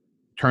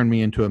turn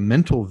me into a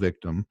mental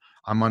victim.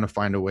 I'm going to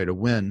find a way to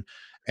win.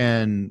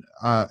 And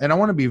I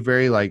want to be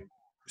very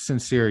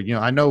sincere.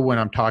 I know when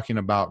I'm talking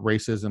about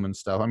racism and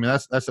stuff, I mean,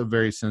 that's a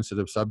very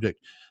sensitive subject,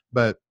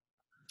 but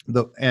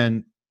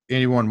and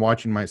anyone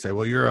watching might say,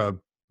 well, you're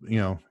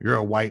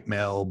a white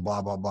male,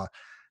 blah, blah, blah.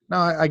 No,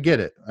 I get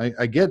it.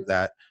 I get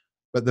that.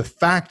 But the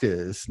fact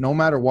is, no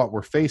matter what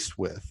we're faced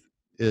with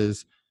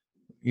is,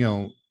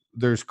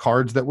 there's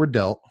cards that were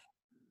dealt,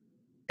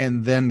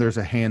 and then there's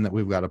a hand that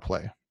we've got to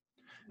play.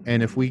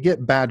 And if we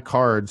get bad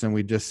cards and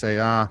we just say,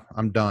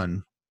 I'm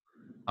done,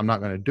 I'm not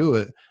going to do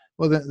it,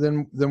 well,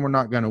 then we're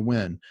not going to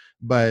win.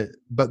 But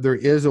there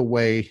is a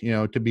way,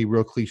 to be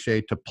real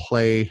cliche, to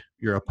play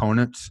your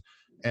opponents,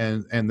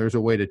 and there's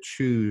a way to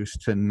choose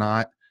to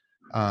not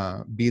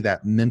be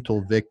that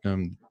mental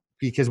victim,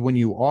 because when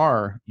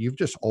you've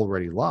just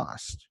already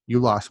lost. You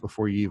lost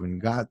before you even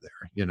got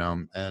there,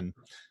 and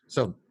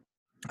so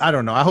I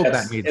don't know. I hope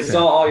that made sense. It's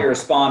all you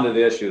respond to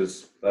the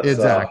issues. That's,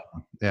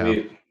 exactly.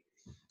 Yeah.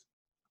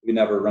 We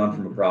never run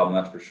from a problem,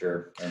 that's for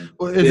sure. And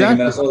well, being in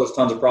Minnesota, there's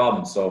tons of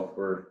problems, so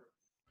we're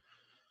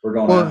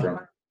going after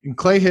them. And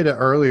Clay hit it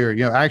earlier.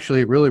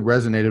 Actually, it really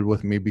resonated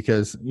with me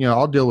because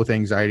I'll deal with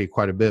anxiety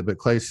quite a bit. But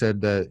Clay said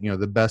that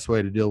the best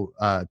way to deal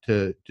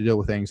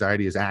with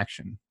anxiety is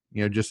action.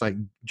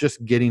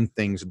 Just getting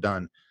things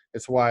done.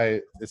 It's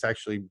why it's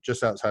actually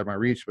just outside my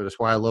reach, but it's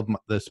why I love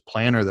this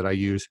planner that I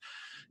use.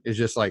 Is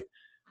just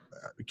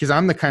because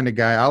I'm the kind of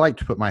guy, I like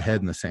to put my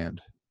head in the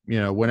sand.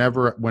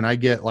 When I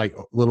get a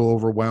little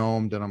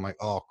overwhelmed and I'm like,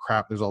 oh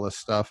crap, there's all this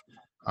stuff.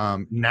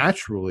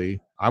 Naturally,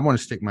 I want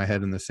to stick my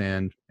head in the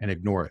sand and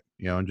ignore it,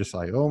 and just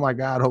oh my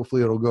God,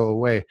 hopefully it'll go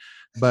away.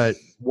 But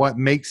what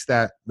makes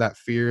that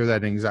fear,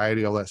 that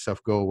anxiety, all that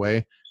stuff go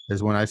away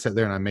is when I sit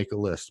there and I make a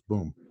list,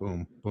 boom,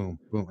 boom, boom,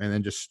 boom. And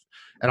then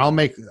I'll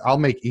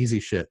make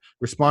easy shit,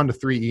 respond to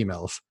 3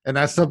 emails. And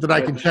that's something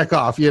I can check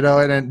off, but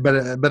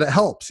it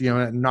helps, and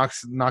it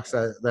knocks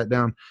that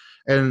down.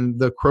 And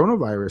the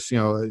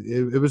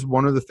coronavirus, it was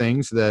one of the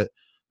things that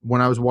when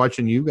I was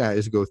watching you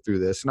guys go through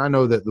this, and I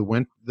know that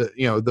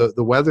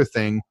the weather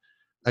thing,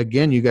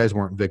 again, you guys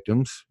weren't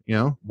victims.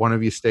 One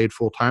of you stayed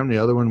full time, the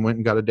other one went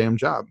and got a damn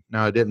job.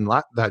 Now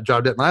that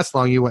job didn't last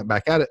long. You went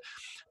back at it.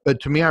 But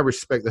to me, I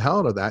respect the hell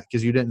out of that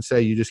because you didn't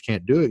say you just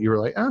can't do it. You were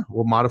like,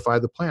 we'll modify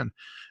the plan.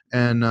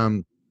 And,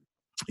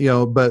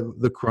 but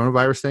the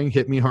coronavirus thing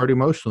hit me hard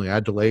emotionally. I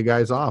had to lay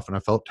guys off and I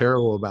felt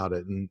terrible about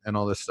it and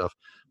all this stuff.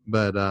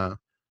 But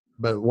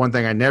one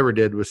thing I never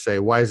did was say,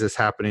 why is this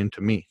happening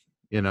to me?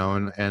 And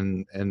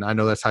I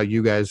know that's how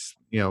you guys,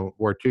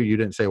 were too. You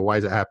didn't say, why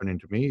is it happening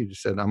to me? You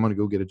just said, I'm going to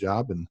go get a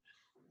job and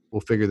we'll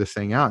figure this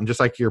thing out. And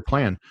just like your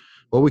plan,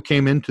 well, we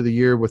came into the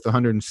year with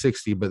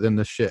 160, but then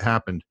this shit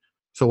happened.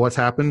 So what's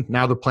happened?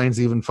 Now the plane's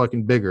even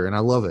fucking bigger, and I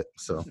love it.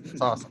 So it's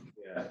awesome.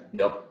 Yeah.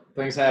 Yep.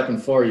 Things happen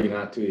for you,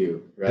 not to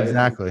you. Right.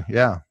 Exactly.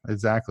 Yeah.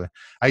 Exactly.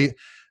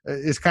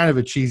 It's kind of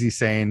a cheesy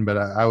saying, but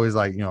I always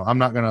I'm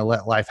not going to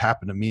let life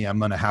happen to me. I'm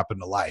going to happen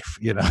to life.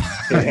 Yeah.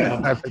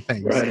 Type of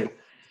things.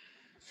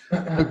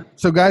 Right.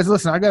 So guys,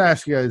 listen. I got to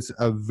ask you guys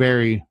a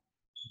very,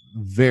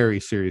 very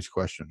serious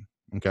question.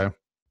 Okay.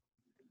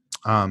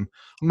 I'm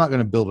not going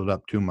to build it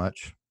up too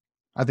much.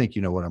 I think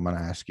you know what I'm going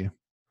to ask you.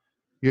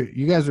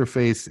 You guys are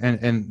faced,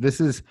 and this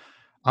is,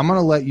 I'm going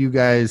to let you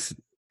guys,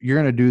 you're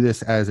going to do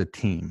this as a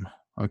team,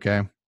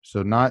 okay?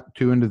 So not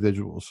 2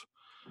 individuals,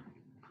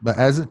 but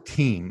as a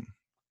team.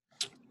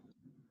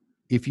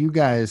 If you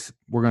guys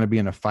were going to be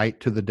in a fight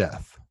to the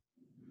death,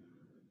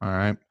 all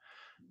right,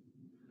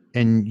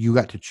 and you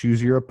got to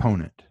choose your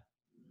opponent,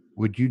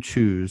 would you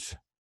choose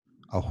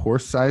a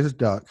horse-sized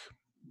duck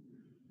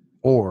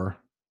or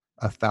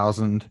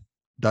 1,000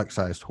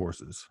 duck-sized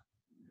horses?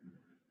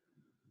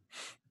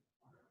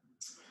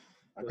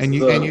 And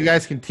you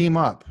guys can team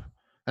up.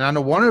 And I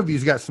know one of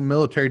you's got some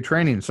military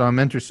training, so I'm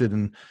interested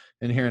in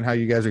hearing how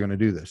you guys are going to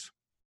do this.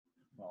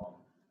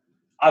 Well,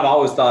 I've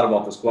always thought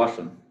about this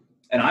question,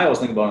 and I always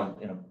think about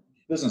it in a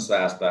business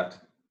aspect.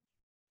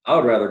 I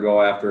would rather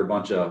go after a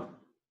bunch of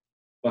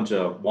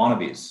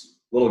wannabes,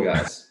 little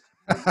guys.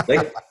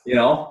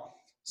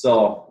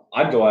 So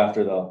I'd go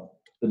after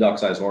the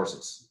duck-sized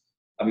horses.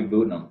 I'd be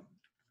booting them.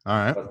 All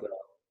right. But,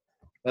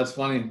 that's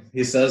funny.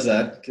 He says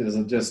that because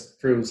it just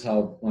proves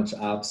how much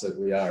opposite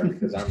we are.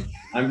 Because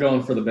I'm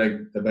going for the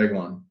big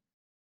one.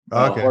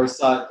 Okay.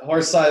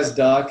 Horse-sized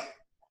duck,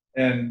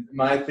 and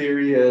my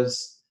theory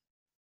is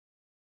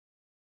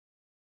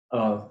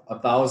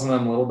 1,000 of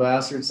them little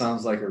bastards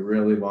sounds like a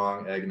really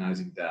long,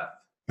 agonizing death.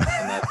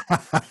 And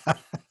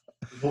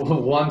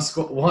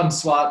one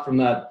swat from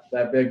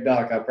that big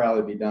duck, I'd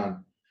probably be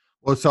done.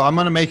 Well, so I'm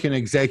going to make an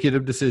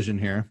executive decision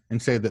here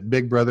and say that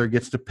Big Brother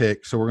gets to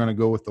pick. So we're going to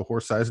go with the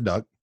horse-sized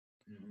duck.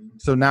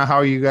 So now how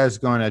are you guys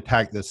going to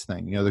attack this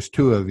thing? You know, there's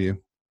two of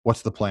you.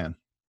 What's the plan?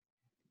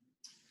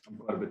 I'm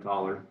quite a bit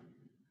taller.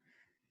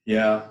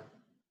 Yeah.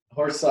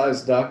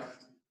 Horse-sized duck.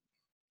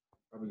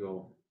 Probably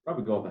go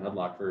with the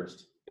headlock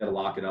first. Got to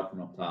lock it up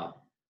from up top.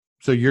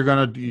 So you're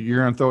gonna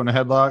throw it in a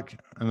headlock,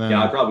 and then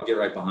Yeah, I'd probably get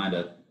right behind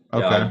it.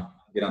 Okay. Yeah,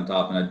 I'd get on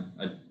top, and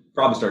I'd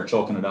probably start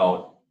choking it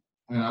out.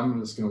 And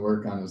I'm just gonna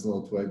work on his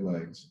little twig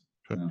legs.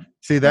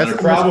 See, that's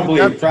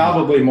They're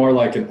probably more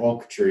like an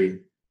oak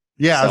tree.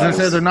 Yeah, I was gonna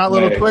say they're not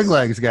little legs. twig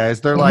legs,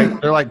 guys. They're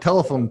like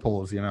telephone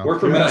poles, you know. We're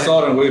from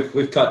Minnesota, and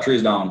we've cut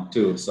trees down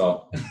too,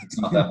 so it's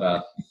not that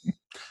bad.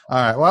 All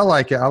right. Well, I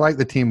like it. I like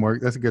the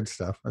teamwork. That's good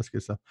stuff.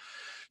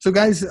 So,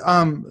 guys,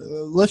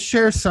 let's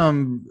share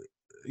some.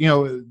 You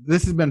know,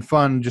 this has been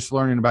fun just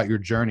learning about your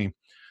journey.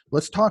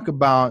 Let's talk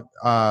about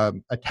a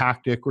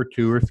tactic or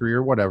 2 or 3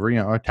 or whatever,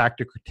 you know, a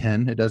tactic or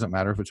 10. It doesn't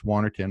matter if it's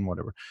 1 or 10,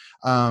 whatever.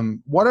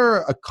 What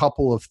are a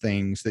couple of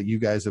things that you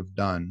guys have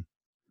done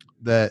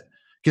that,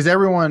 because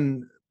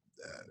everyone,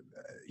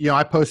 you know,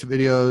 I post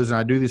videos and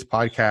I do these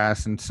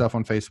podcasts and stuff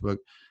on Facebook,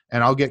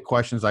 and I'll get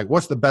questions like,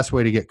 what's the best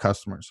way to get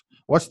customers?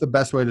 What's the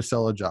best way to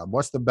sell a job?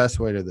 What's the best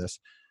way to this?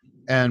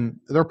 And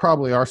there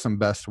probably are some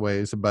best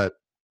ways, but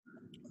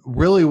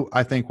really,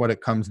 I think what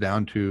it comes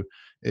down to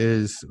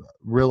is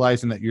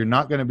realizing that you're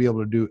not going to be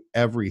able to do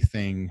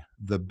everything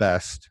the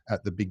best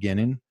at the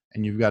beginning,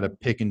 and you've got to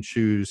pick and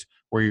choose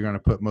where you're going to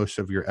put most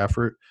of your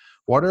effort.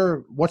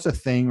 What's a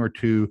thing or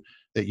 2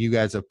 that you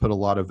guys have put a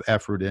lot of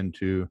effort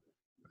into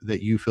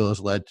that you feel has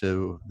led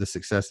to the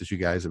success that you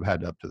guys have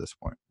had up to this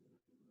point?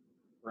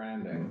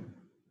 Branding.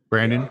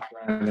 Brandon?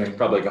 Branding.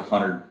 Probably like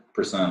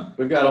 100%.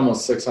 We've got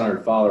almost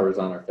 600 followers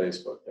on our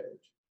Facebook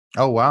page.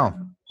 Oh, wow.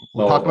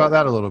 We'll talk about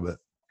that a little bit.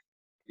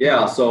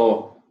 Yeah,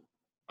 so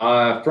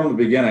from the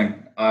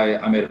beginning,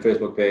 I made a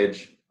Facebook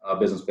page, a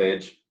business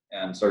page,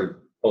 and started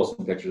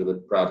posting pictures of the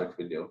projects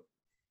we do.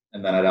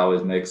 And then I'd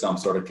always make some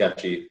sort of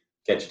catchy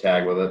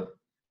tag with it.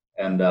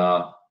 And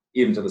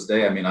even to this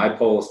day, I mean, I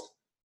post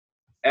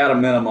at a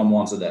minimum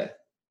once a day,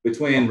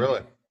 between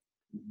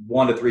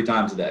 1 to 3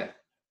 times a day.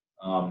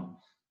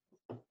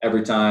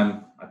 Every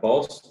time I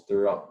post,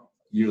 they're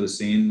usually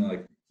seen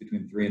like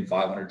between 300 and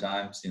 500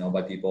 times, you know,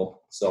 by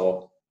people.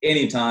 So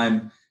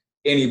anytime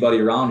anybody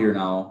around here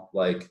now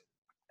like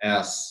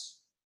asks,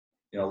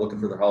 you know, looking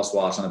for their house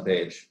wash on a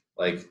page,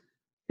 like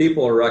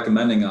people are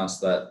recommending us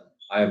that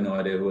I have no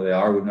idea who they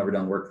are. We've never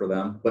done work for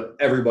them, but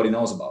everybody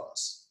knows about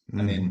us. Mm-hmm.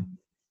 I mean,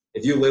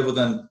 if you live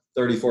within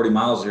 30, 40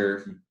 miles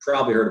here, you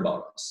probably heard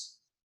about us.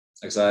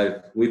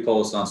 Like we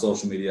post on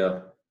social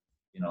media,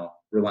 you know,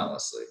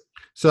 relentlessly.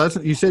 So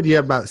you said you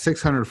have about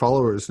 600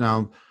 followers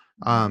now.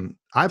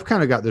 I've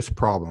kind of got this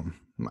problem.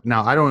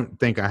 Now, I don't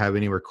think I have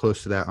anywhere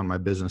close to that on my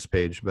business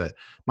page, but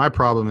my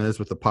problem is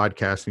with the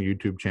podcast and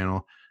YouTube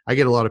channel, I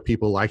get a lot of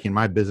people liking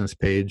my business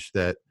page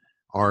that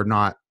are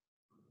not,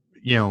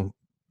 you know,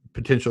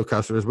 potential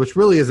customers, which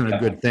really isn't a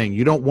good thing.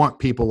 You don't want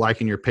people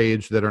liking your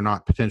page that are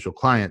not potential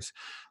clients.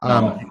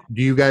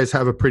 Do you guys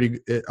have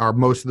are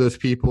most of those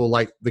people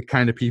like the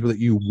kind of people that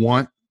you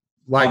want?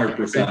 Like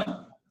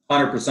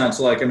 100%.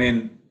 So like, I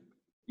mean,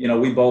 you know,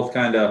 we both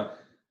kind of,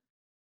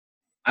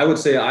 I would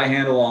say I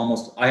handle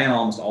almost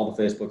all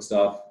the Facebook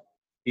stuff.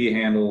 He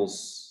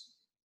handles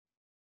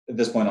at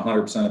this point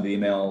 100% of the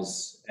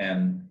emails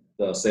and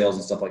the sales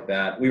and stuff like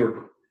that. We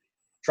were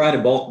trying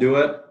to both do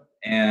it,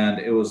 and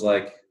it was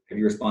like, if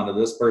you respond to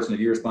this person,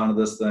 if you respond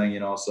to this thing, you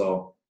know,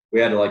 so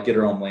we had to like get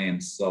our own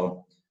lanes.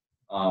 So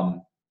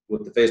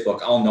with the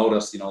Facebook, I'll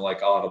notice, you know,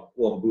 like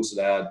we'll have a boosted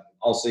ad.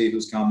 I'll see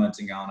who's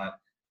commenting on it,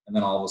 and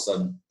then all of a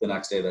sudden the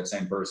next day that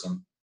same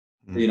person,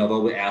 you know,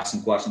 they'll be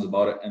asking questions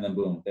about it, and then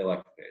boom, they like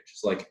the page.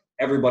 It's like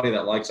everybody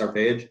that likes our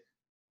page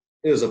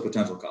is a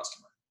potential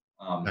customer.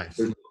 Nice.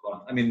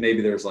 I mean,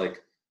 maybe there's like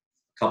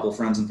a couple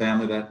friends and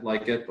family that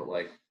like it, but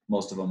like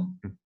most of them,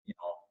 you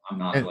know, I'm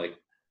not like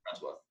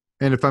friends with.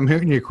 And if I'm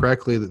hearing you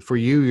correctly, that for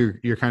you,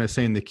 you're kind of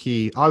saying the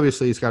key.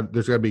 Obviously, there's got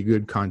to be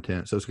good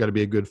content, so it's got to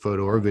be a good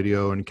photo or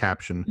video and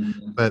caption.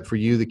 Mm-hmm. But for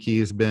you, the key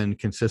has been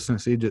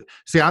consistency.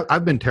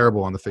 I've been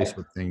terrible on the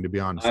Facebook thing, to be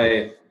honest.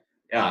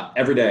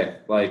 Every day,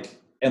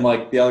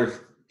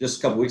 just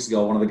a couple weeks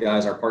ago, one of the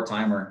guys, our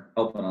part-timer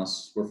helping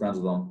us, we're friends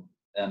with him,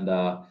 and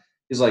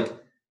he's like,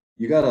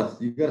 "You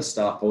gotta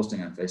stop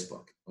posting on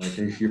Facebook.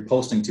 Like you're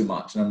posting too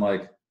much." And I'm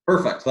like,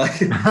 "Perfect. Like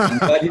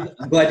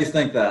I'm glad you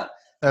think that."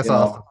 That's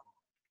awesome.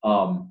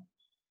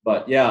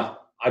 But yeah,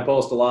 I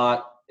post a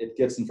lot. It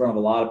gets in front of a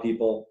lot of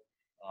people.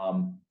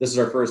 This is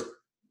our first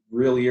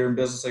real year in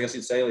business, I guess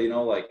you'd say, you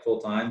know, like full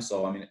time.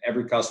 So, I mean,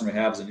 every customer we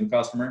have is a new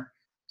customer.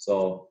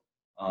 So,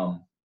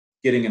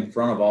 getting in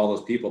front of all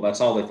those people, that's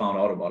how they found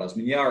out about us. I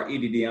mean, yeah, our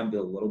EDDM did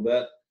a little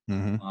bit.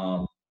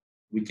 Mm-hmm.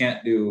 We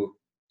can't do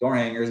door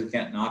hangers. We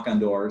can't knock on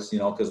doors, you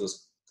know, because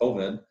it's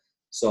COVID.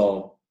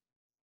 So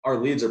our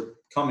leads are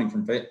coming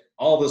from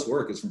all this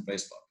work is from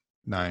Facebook.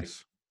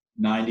 Nice.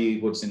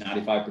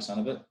 95%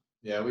 of it.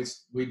 Yeah,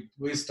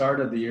 we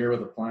started the year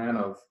with a plan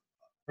of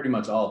pretty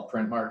much all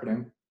print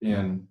marketing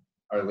being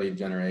our lead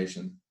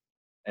generation,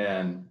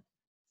 and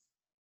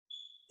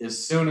as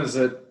soon as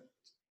it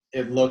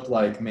looked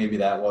like maybe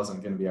that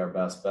wasn't going to be our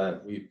best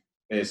bet, we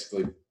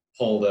basically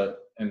pulled it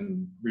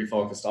and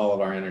refocused all of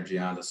our energy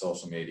onto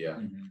social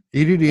media.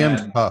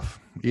 EDDM's And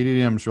tough.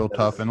 EDDM's real Yes.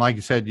 tough, and like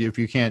you said, if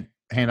you can't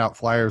hand out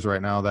flyers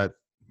right now, that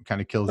kind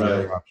of kills the Right.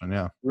 other option.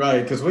 Yeah.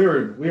 Right, because we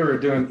were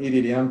doing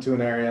EDDM to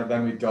an area,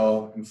 then we'd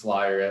go and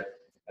flyer it,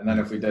 and then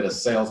if we did a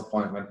sales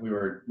appointment, we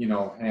were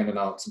handing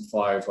out some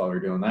flyers while we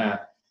were doing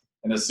that.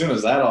 And as soon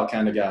as that all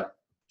kind of got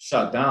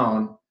shut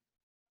down,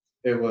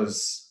 it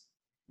was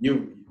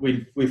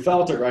we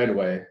felt it right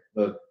away.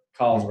 The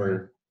calls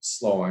were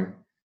slowing,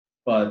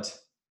 but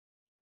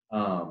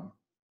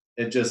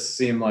it just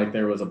seemed like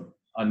there was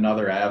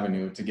another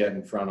avenue to get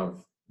in front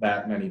of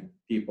that many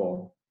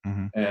people,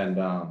 and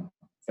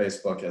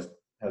Facebook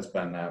has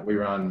been that. We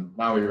run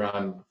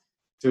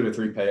 2 to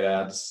 3 paid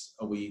ads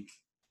a week,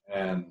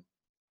 and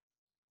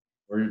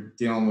we're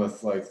dealing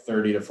with like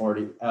 30 to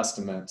 40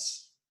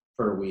 estimates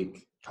per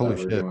week. Holy that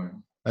we're shit.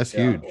 doing. That's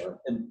Yeah, huge.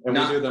 and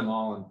not- we do them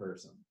all in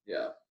person.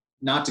 Yeah.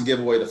 Not to give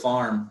away the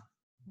farm,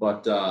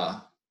 but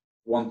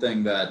one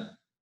thing that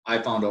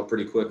I found out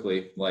pretty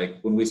quickly, like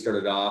when we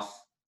started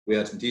off, we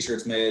had some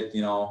t-shirts made,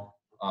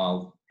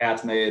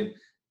 hats made,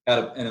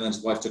 and then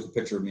his wife took a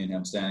picture of me and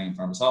him standing in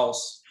front of his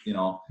house,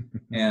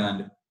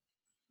 and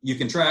you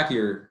can track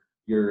your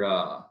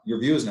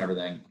views and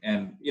everything.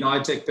 And,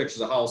 I'd take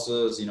pictures of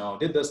houses,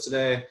 did this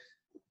today,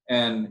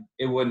 and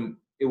it wouldn't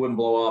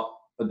blow up.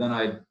 But then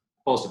I'd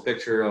post a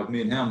picture of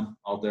me and him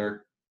out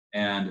there,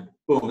 and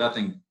boom, that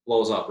thing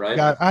blows up, right?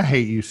 God, I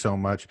hate you so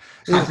much.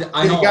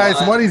 I know, guys,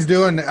 what he's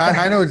doing,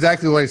 I know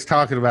exactly what he's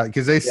talking about,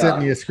 because they sent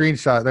me a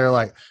screenshot. They're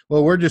like,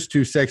 well, we're just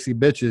 2 sexy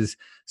bitches.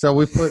 So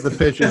we put the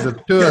pictures of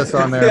 2 of us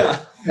on there.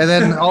 Yeah. And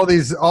then all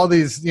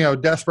these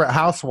desperate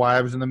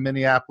housewives in the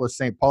Minneapolis,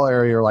 St. Paul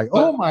area are like,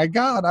 oh my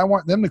God, I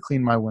want them to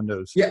clean my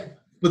windows. Yeah.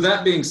 But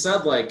that being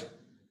said, like,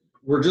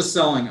 we're just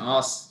selling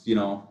us,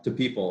 to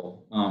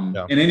people. And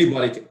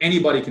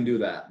anybody can do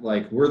that.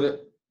 Like, we're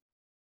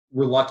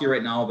lucky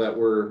right now that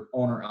we're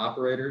owner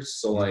operators.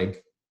 So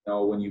like,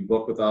 when you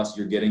book with us,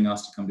 you're getting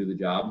us to come do the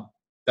job.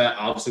 That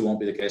obviously won't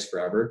be the case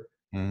forever.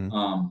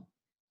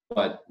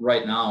 But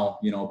right now,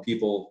 the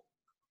people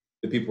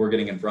we're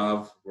getting in front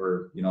of,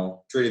 we're,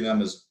 treating them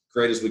as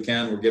great as we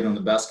can. We're giving them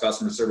the best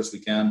customer service we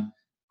can.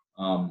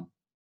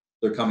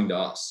 They're coming to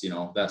us,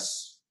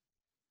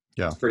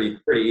 it's pretty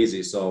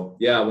easy. So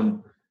yeah,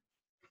 when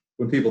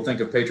people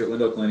think of Patriot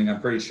Window Cleaning, I'm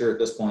pretty sure at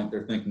this point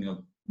they're thinking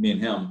of me and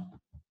him.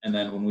 And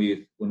then when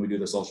we do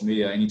the social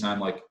media, anytime,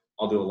 like,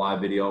 I'll do a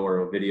live video or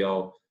a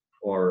video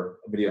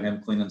of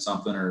him cleaning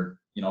something, or,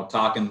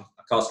 talking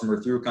a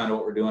customer through kind of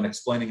what we're doing,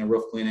 explaining a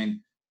roof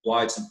cleaning,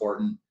 why it's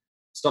important,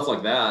 stuff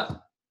like that,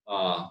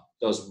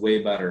 does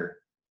way better.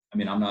 I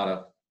mean, I'm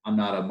not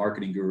a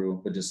marketing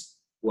guru, but just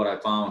what I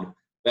found,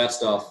 that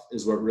stuff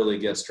is what really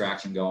gets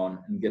traction going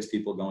and gets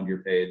people going to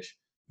your page.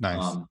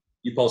 Nice.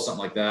 You post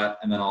something like that,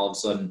 and then all of a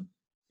sudden,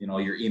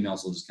 your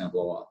emails will just kind of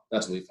blow up.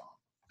 That's what we found.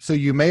 So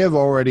you may have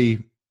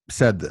already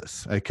said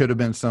this. It could have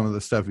been some of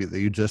the stuff that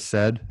you just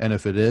said. And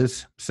if it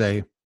is,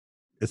 say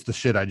it's the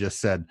shit I just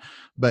said.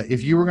 But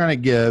if you were going to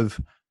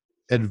give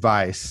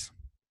advice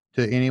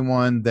to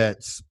anyone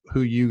that's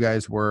who you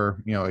guys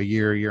were, a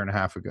year and a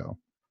half ago,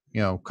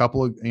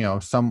 couple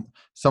of,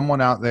 someone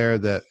out there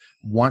that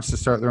wants to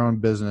start their own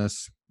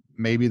business,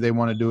 maybe they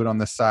want to do it on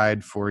the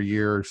side for a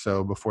year or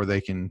so before they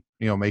can,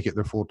 make it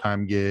their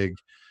full-time gig.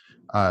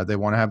 They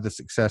want to have the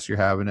success you're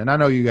having. And I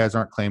know you guys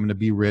aren't claiming to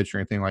be rich or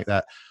anything like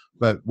that,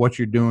 but what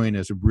you're doing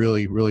is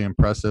really, really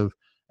impressive.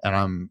 And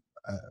I'm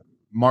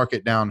mark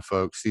it down,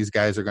 folks. These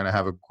guys are going to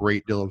have a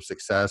great deal of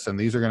success. And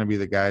these are going to be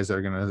the guys that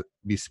are going to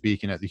be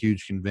speaking at the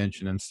Huge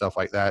Convention and stuff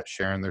like that,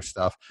 sharing their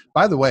stuff.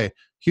 By the way,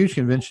 Huge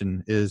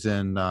Convention is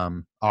in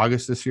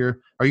August this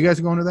year. Are you guys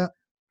going to that?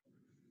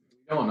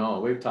 I don't know.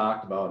 We've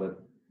talked about it.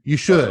 You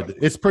should.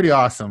 It's pretty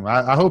awesome.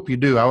 I hope you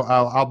do.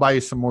 I'll buy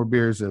you some more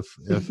beers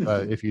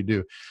if you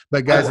do.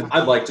 But guys,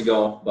 I'd like to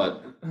go,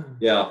 but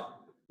yeah,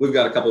 we've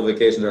got a couple of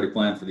vacations already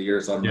planned for the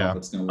year, so I don't know if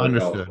it's going to work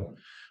understood. out.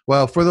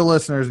 Well, for the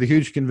listeners, the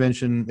Huge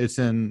Convention, it's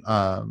in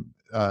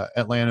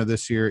Atlanta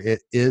this year.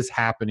 It is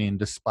happening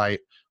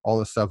despite all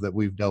the stuff that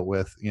we've dealt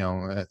with,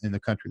 in the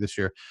country this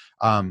year.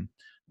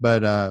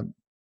 But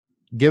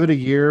give it a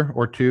year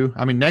or two.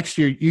 I mean, next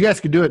year, you guys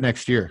could do it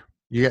next year.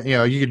 You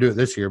could do it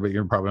this year, but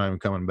you're probably not even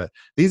coming. But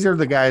these are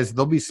the guys,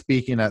 they'll be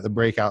speaking at the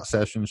breakout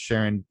sessions,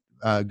 sharing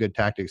good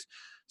tactics.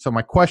 So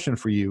my question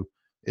for you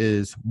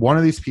is, one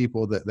of these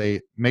people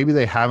that maybe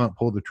they haven't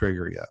pulled the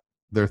trigger yet.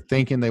 They're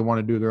thinking they want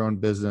to do their own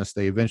business.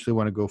 They eventually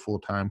want to go full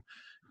time.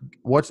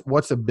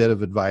 What's a bit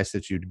of advice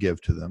that you'd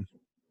give to them?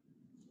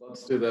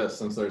 Let's do this.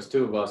 Since there's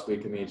 2 of us, we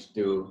can each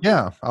do.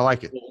 Yeah, I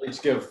like it. We'll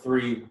each give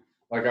 3,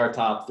 like our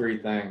top 3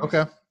 things.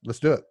 Okay, let's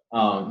do it.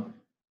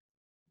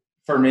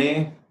 For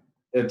me,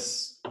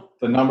 it's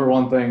the number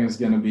one thing is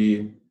going to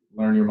be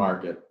learn your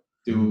market.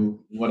 Do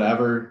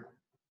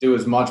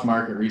as much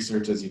market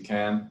research as you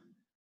can.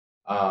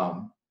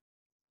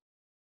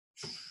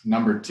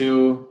 Number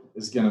 2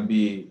 is going to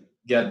be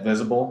get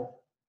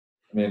visible.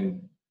 I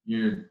mean,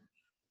 you're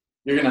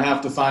going to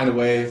have to find a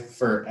way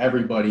for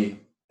everybody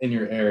in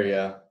your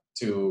area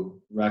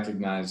to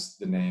recognize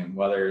the name,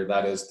 whether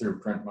that is through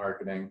print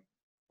marketing,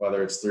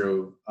 whether it's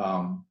through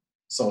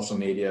social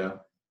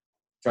media.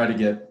 Try to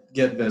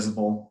get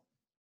visible.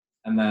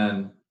 And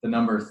then the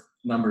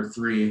number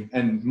 3,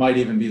 and might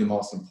even be the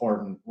most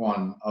important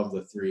one of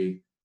the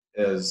 3,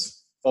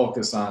 is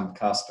focus on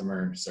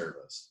customer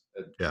service.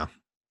 Yeah.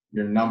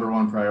 Your number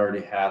 1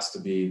 priority has to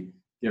be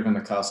giving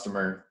the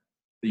customer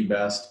the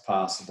best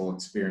possible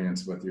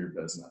experience with your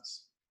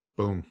business.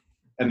 Boom.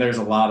 And there's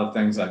a lot of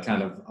things that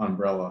kind of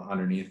umbrella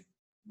underneath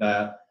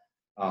that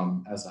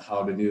as to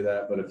how to do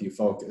that. But if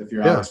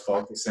you're always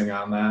focusing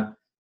on that,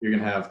 you're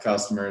going to have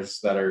customers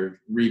that are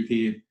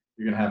repeat.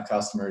 You're going to have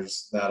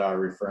customers that are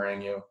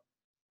referring you.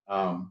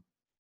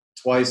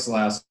 Twice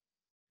last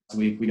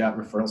week, we got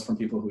referrals from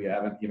people who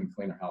haven't even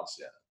cleaned their house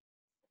yet.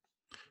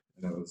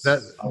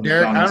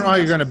 Derek, I don't know how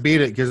you're going to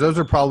beat it, because those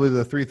are probably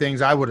the 3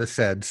 things I would have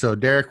said. So,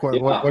 Derek,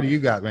 what do you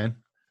got, man?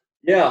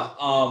 Yeah.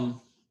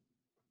 Well,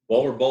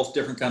 we're both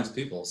different kinds of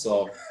people.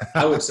 So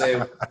I would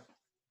say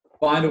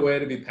find a way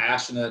to be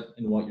passionate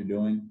in what you're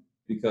doing,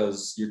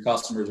 because your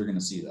customers are going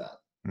to see that.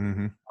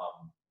 Mm-hmm.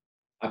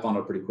 I found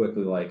out pretty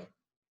quickly,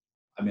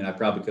 I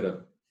probably could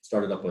have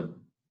started up a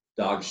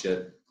dog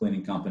shit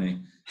cleaning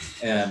company,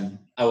 and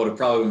I would have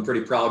probably been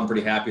pretty proud and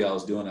pretty happy I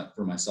was doing it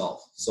for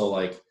myself.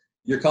 So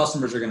your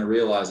customers are going to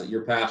realize that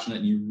you're passionate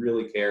and you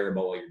really care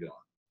about what you're doing.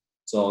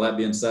 So that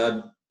being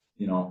said,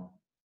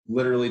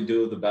 literally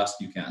do the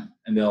best you can,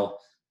 and they'll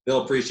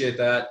appreciate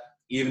that.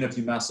 Even if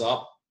you mess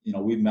up,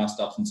 we've messed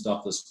up some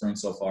stuff this spring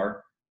so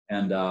far,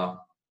 and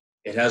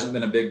it hasn't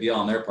been a big deal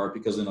on their part,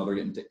 because they know they're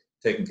getting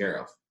taken care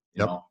of.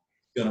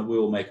 We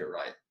will make it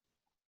right.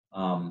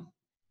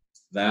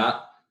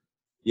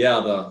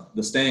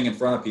 The staying in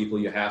front of people,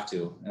 you have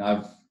to.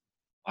 And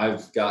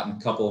I've gotten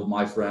a couple of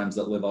my friends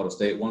that live out of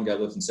state. One guy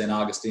lives in St.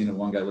 Augustine and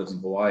one guy lives in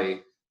Hawaii,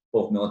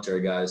 both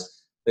military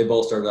guys. They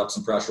both started up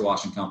some pressure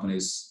washing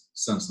companies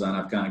since then.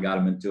 I've kind of got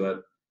them into it.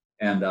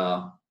 And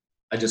I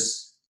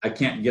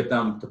can't get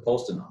them to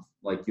post enough.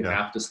 You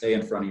have to stay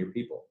in front of your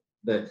people.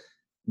 That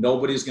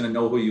nobody's going to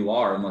know who you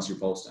are unless you're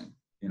posting.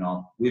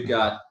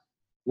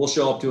 We'll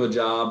show up to a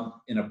job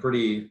in a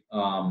pretty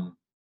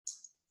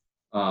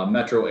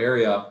metro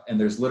area, and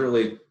there's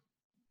literally,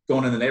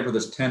 going in the neighborhood,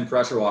 there's 10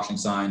 pressure washing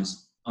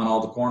signs on all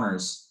the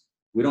corners.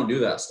 We don't do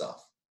that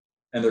stuff.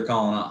 And they're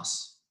calling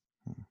us.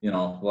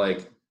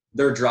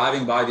 They're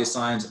driving by these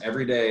signs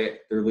every day.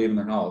 They're leaving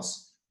their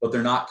house, but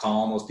they're not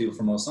calling those people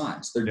from those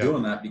signs. They're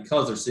doing that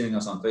because they're seeing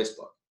us on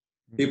Facebook.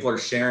 People are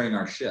sharing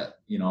our shit,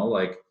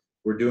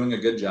 we're doing a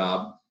good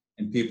job,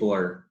 and people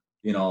are,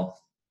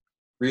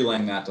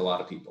 relaying that to a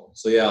lot of people.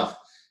 So yeah,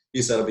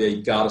 you said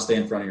you got to stay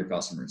in front of your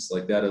customers.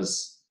 That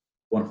is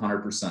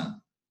 100%.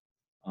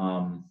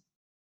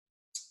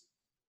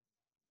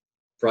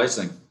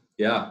 Pricing.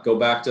 Yeah. Go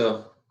back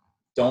to,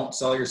 don't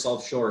sell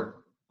yourself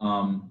short.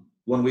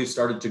 When we've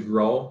started to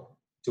grow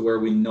to where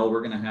we know we're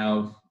going to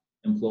have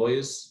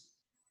employees,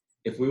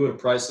 if we would have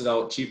priced it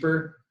out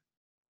cheaper,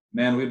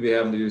 man, we'd be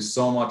having to do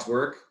so much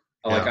work.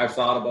 I've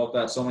thought about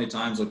that so many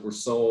times. We're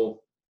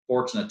so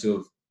fortunate to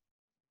have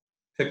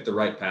picked the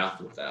right path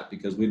with that,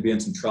 because we'd be in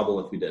some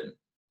trouble if we didn't.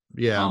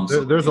 Yeah.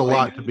 There's a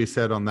lot to be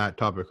said on that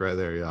topic right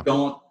there. Yeah.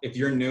 If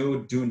you're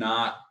new, do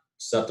not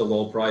set the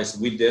low price.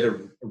 We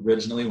did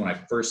originally when I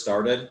first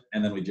started,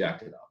 and then we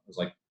jacked it up. It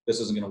was this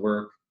isn't going to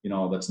work.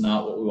 That's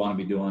not what we want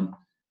to be doing.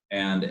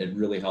 And it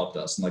really helped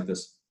us. And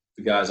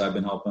the guys I've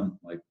been helping,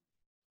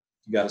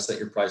 you got to set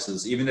your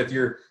prices. Even if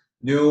you're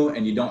new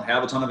and you don't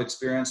have a ton of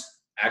experience,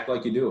 act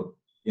like you do.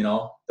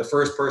 The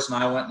first person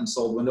I went and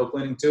sold window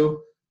cleaning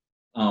to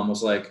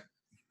was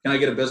can I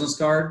get a business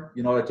card?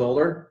 You know what I told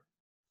her?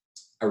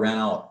 I ran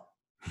out.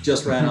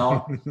 Just ran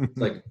out.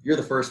 You're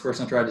the first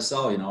person I tried to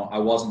sell. I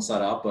wasn't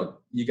set up, but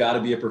you got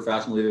to be a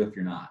professional if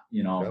you're not.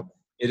 Yep.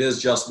 It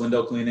is just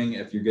window cleaning.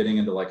 If you're getting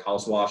into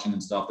house washing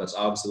and stuff, that's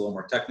obviously a little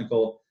more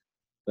technical.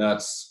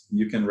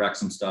 You can wreck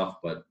some stuff,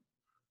 but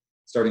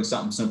starting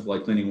something simple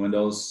like cleaning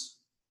windows,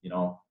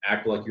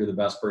 act like you're the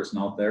best person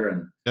out there,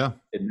 and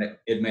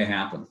it may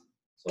happen.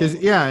 Because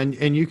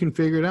and you can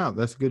figure it out.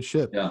 That's good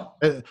shit. Yeah.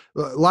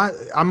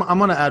 I'm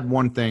going to add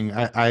one thing.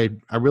 I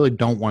really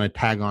don't want to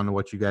tag on to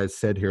what you guys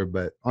said here,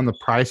 but on the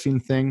pricing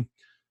thing,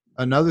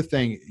 another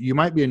thing, you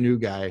might be a new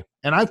guy,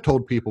 and I've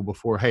told people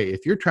before, hey,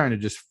 if you're trying to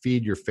just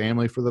feed your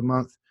family for the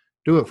month,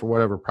 do it for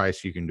whatever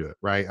price you can do it,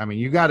 right? I mean,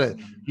 you got to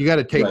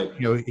take,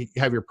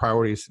 have your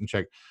priorities in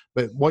check.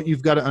 But what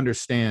you've got to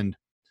understand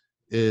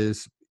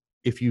is,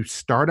 if you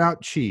start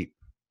out cheap,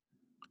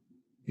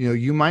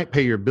 you might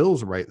pay your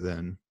bills right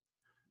then.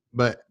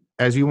 But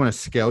as you want to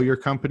scale your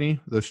company,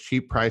 those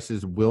cheap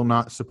prices will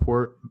not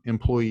support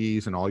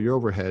employees and all your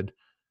overhead.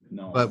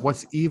 No. But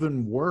what's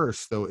even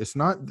worse, though, it's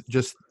not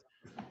just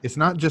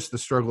the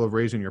struggle of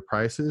raising your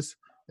prices.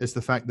 It's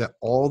the fact that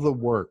all the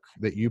work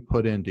that you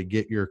put in to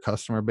get your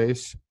customer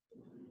base,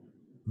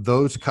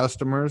 those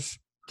customers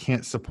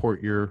can't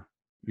support your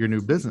your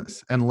new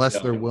business unless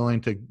Yep. they're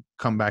willing to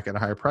come back at a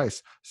higher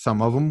price.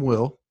 Some of them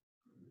will,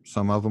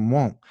 some of them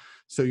won't.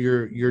 So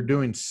you're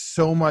doing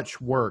so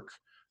much work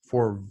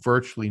for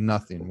virtually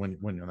nothing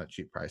when you're on that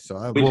cheap price.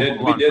 So We we'll did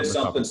move on from the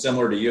something topic.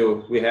 similar to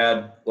you. We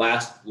had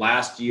last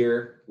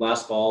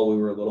fall, we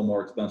were a little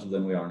more expensive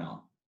than we are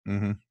now.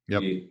 Mm-hmm.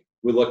 Yep.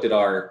 We looked at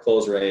our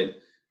close rate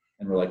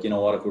and we're like, you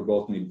know what, if we're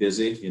both gonna be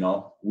busy,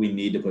 we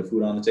need to put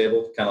food on the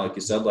table. Kind of like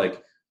you said,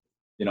 like,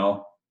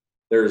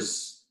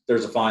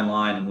 there's a fine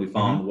line, and we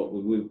found what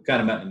we kind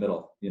of met in the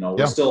middle. Yeah.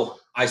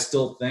 I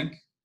still think,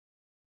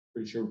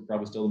 pretty sure we're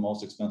probably still the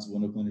most expensive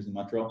window cleaners in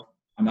Metro.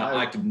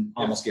 I can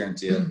almost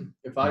guarantee it.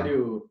 If I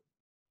do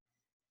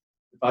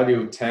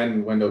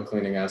 10 window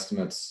cleaning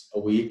estimates a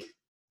week,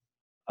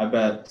 I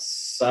bet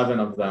 7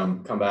 of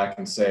them come back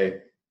and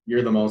say,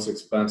 you're the most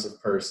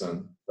expensive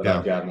person that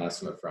I've got an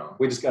estimate from.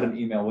 We just got an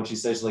email. What she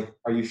says, she's like,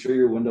 are you sure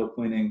your window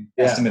cleaning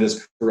Yeah. estimate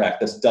is correct?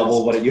 That's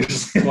double what it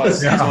usually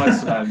was.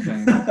 Twice what I'm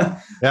saying.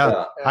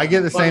 Yeah. I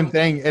get the same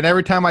thing. And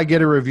every time I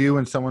get a review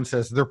and someone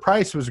says their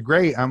price was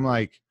great, I'm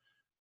like,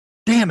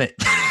 damn it.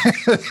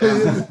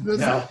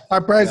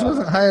 Our price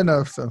wasn't high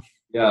enough. So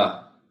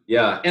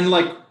Yeah. And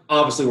like,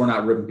 obviously we're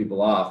not ripping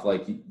people off.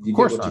 Like you get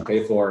what you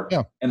pay for.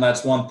 Yeah. And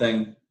that's one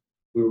thing.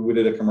 We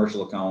did a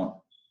commercial account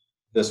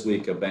this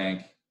week, a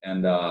bank,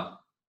 and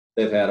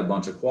they've had a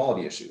bunch of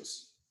quality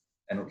issues.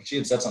 And she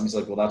had said something. She's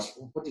like, well,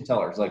 what do you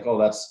tell her? It's like, oh,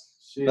 that's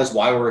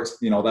why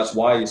that's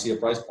why you see a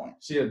price point.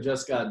 She had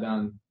just got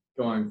done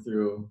going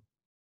through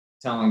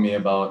telling me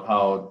about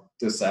how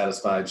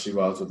dissatisfied she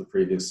was with the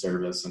previous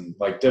service and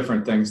like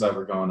different things that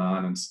were going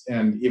on,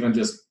 and even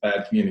just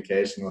bad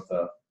communication with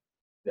the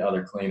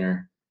other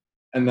cleaner.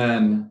 And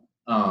then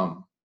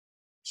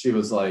she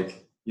was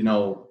like,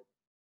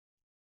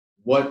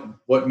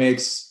 what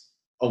makes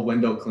a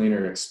window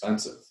cleaner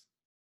expensive?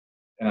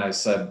 And I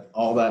said,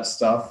 all that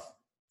stuff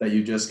that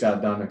you just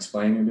got done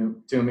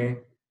explaining to me,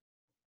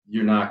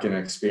 you're not going to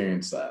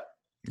experience that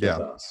with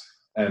us.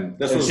 And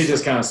she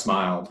just kind of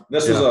smiled.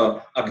 This was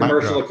a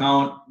commercial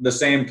account. The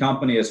same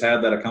company has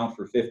had that account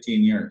for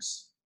 15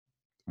 years.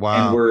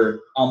 Wow. And we're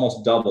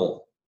almost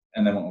double,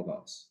 and they went with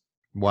us.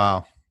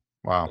 Wow.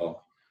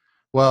 So,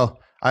 Well,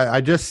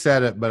 I just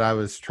said it, but I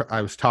was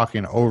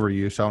talking over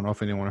you, so I don't know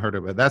if anyone heard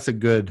it, but that's a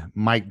good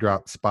mic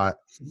drop spot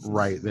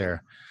right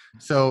there.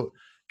 So,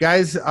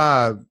 guys,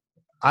 I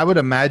would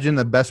imagine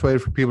the best way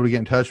for people to get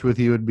in touch with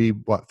you would be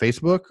what,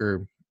 Facebook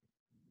or?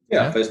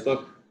 Yeah.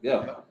 Facebook.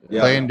 Yeah.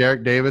 Clay and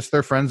Derek Davis,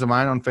 they're friends of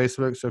mine on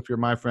Facebook. So if you're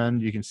my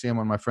friend, you can see them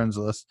on my friends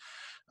list.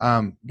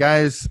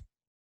 Guys,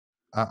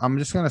 I'm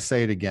just going to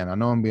say it again. I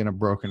know I'm being a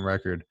broken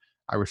record.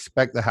 I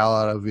respect the hell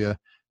out of you.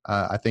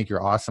 I think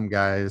you're awesome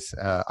guys.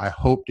 I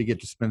hope to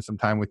get to spend some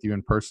time with you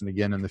in person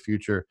again in the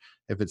future.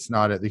 If it's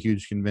not at the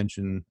huge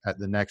convention, at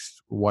the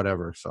next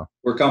whatever. So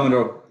I'm coming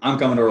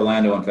to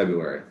Orlando in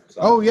February.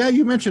 So. Oh yeah,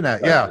 you mentioned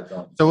that. Yeah.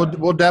 So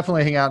we'll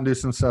definitely hang out and do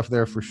some stuff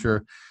there for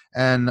sure.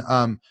 And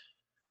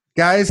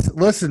guys,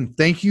 listen,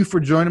 thank you for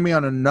joining me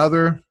on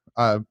another.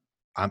 I'm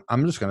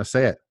just going to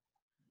say it.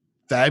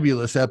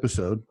 Fabulous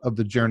episode of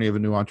the Journey of a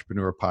New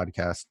Entrepreneur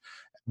podcast,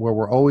 where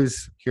we're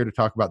always here to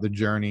talk about the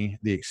journey,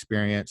 the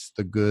experience,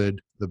 the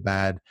good, the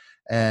bad.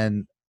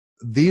 And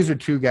these are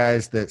two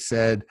guys that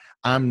said,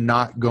 I'm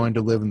not going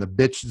to live in the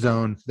bitch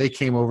zone. They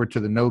came over to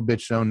the no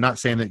bitch zone, not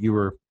saying that you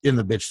were in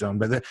the bitch zone,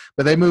 but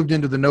they moved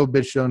into the no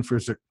bitch zone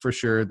for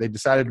sure. They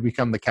decided to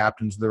become the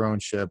captains of their own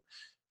ship.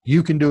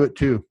 You can do it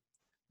too.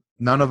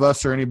 None of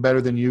us are any better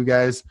than you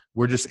guys.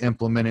 We're just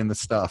implementing the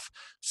stuff.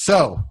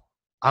 So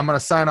I'm going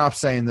to sign off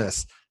saying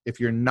this. If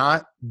you're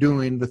not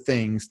doing the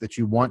things that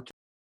you want to.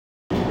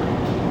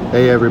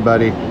 Hey,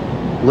 everybody.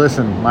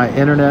 Listen, my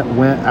internet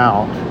went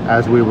out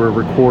as we were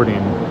recording,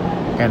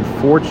 and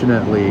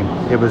fortunately,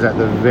 it was at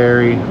the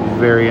very,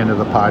 very end of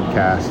the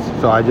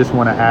podcast. So I just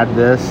want to add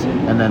this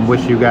and then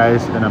wish you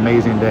guys an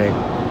amazing day.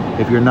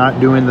 If you're not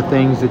doing the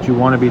things that you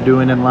want to be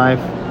doing in life,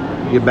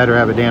 you better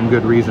have a damn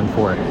good reason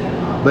for it.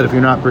 But if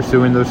you're not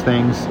pursuing those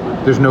things,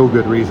 there's no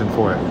good reason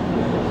for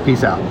it.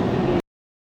 Peace out.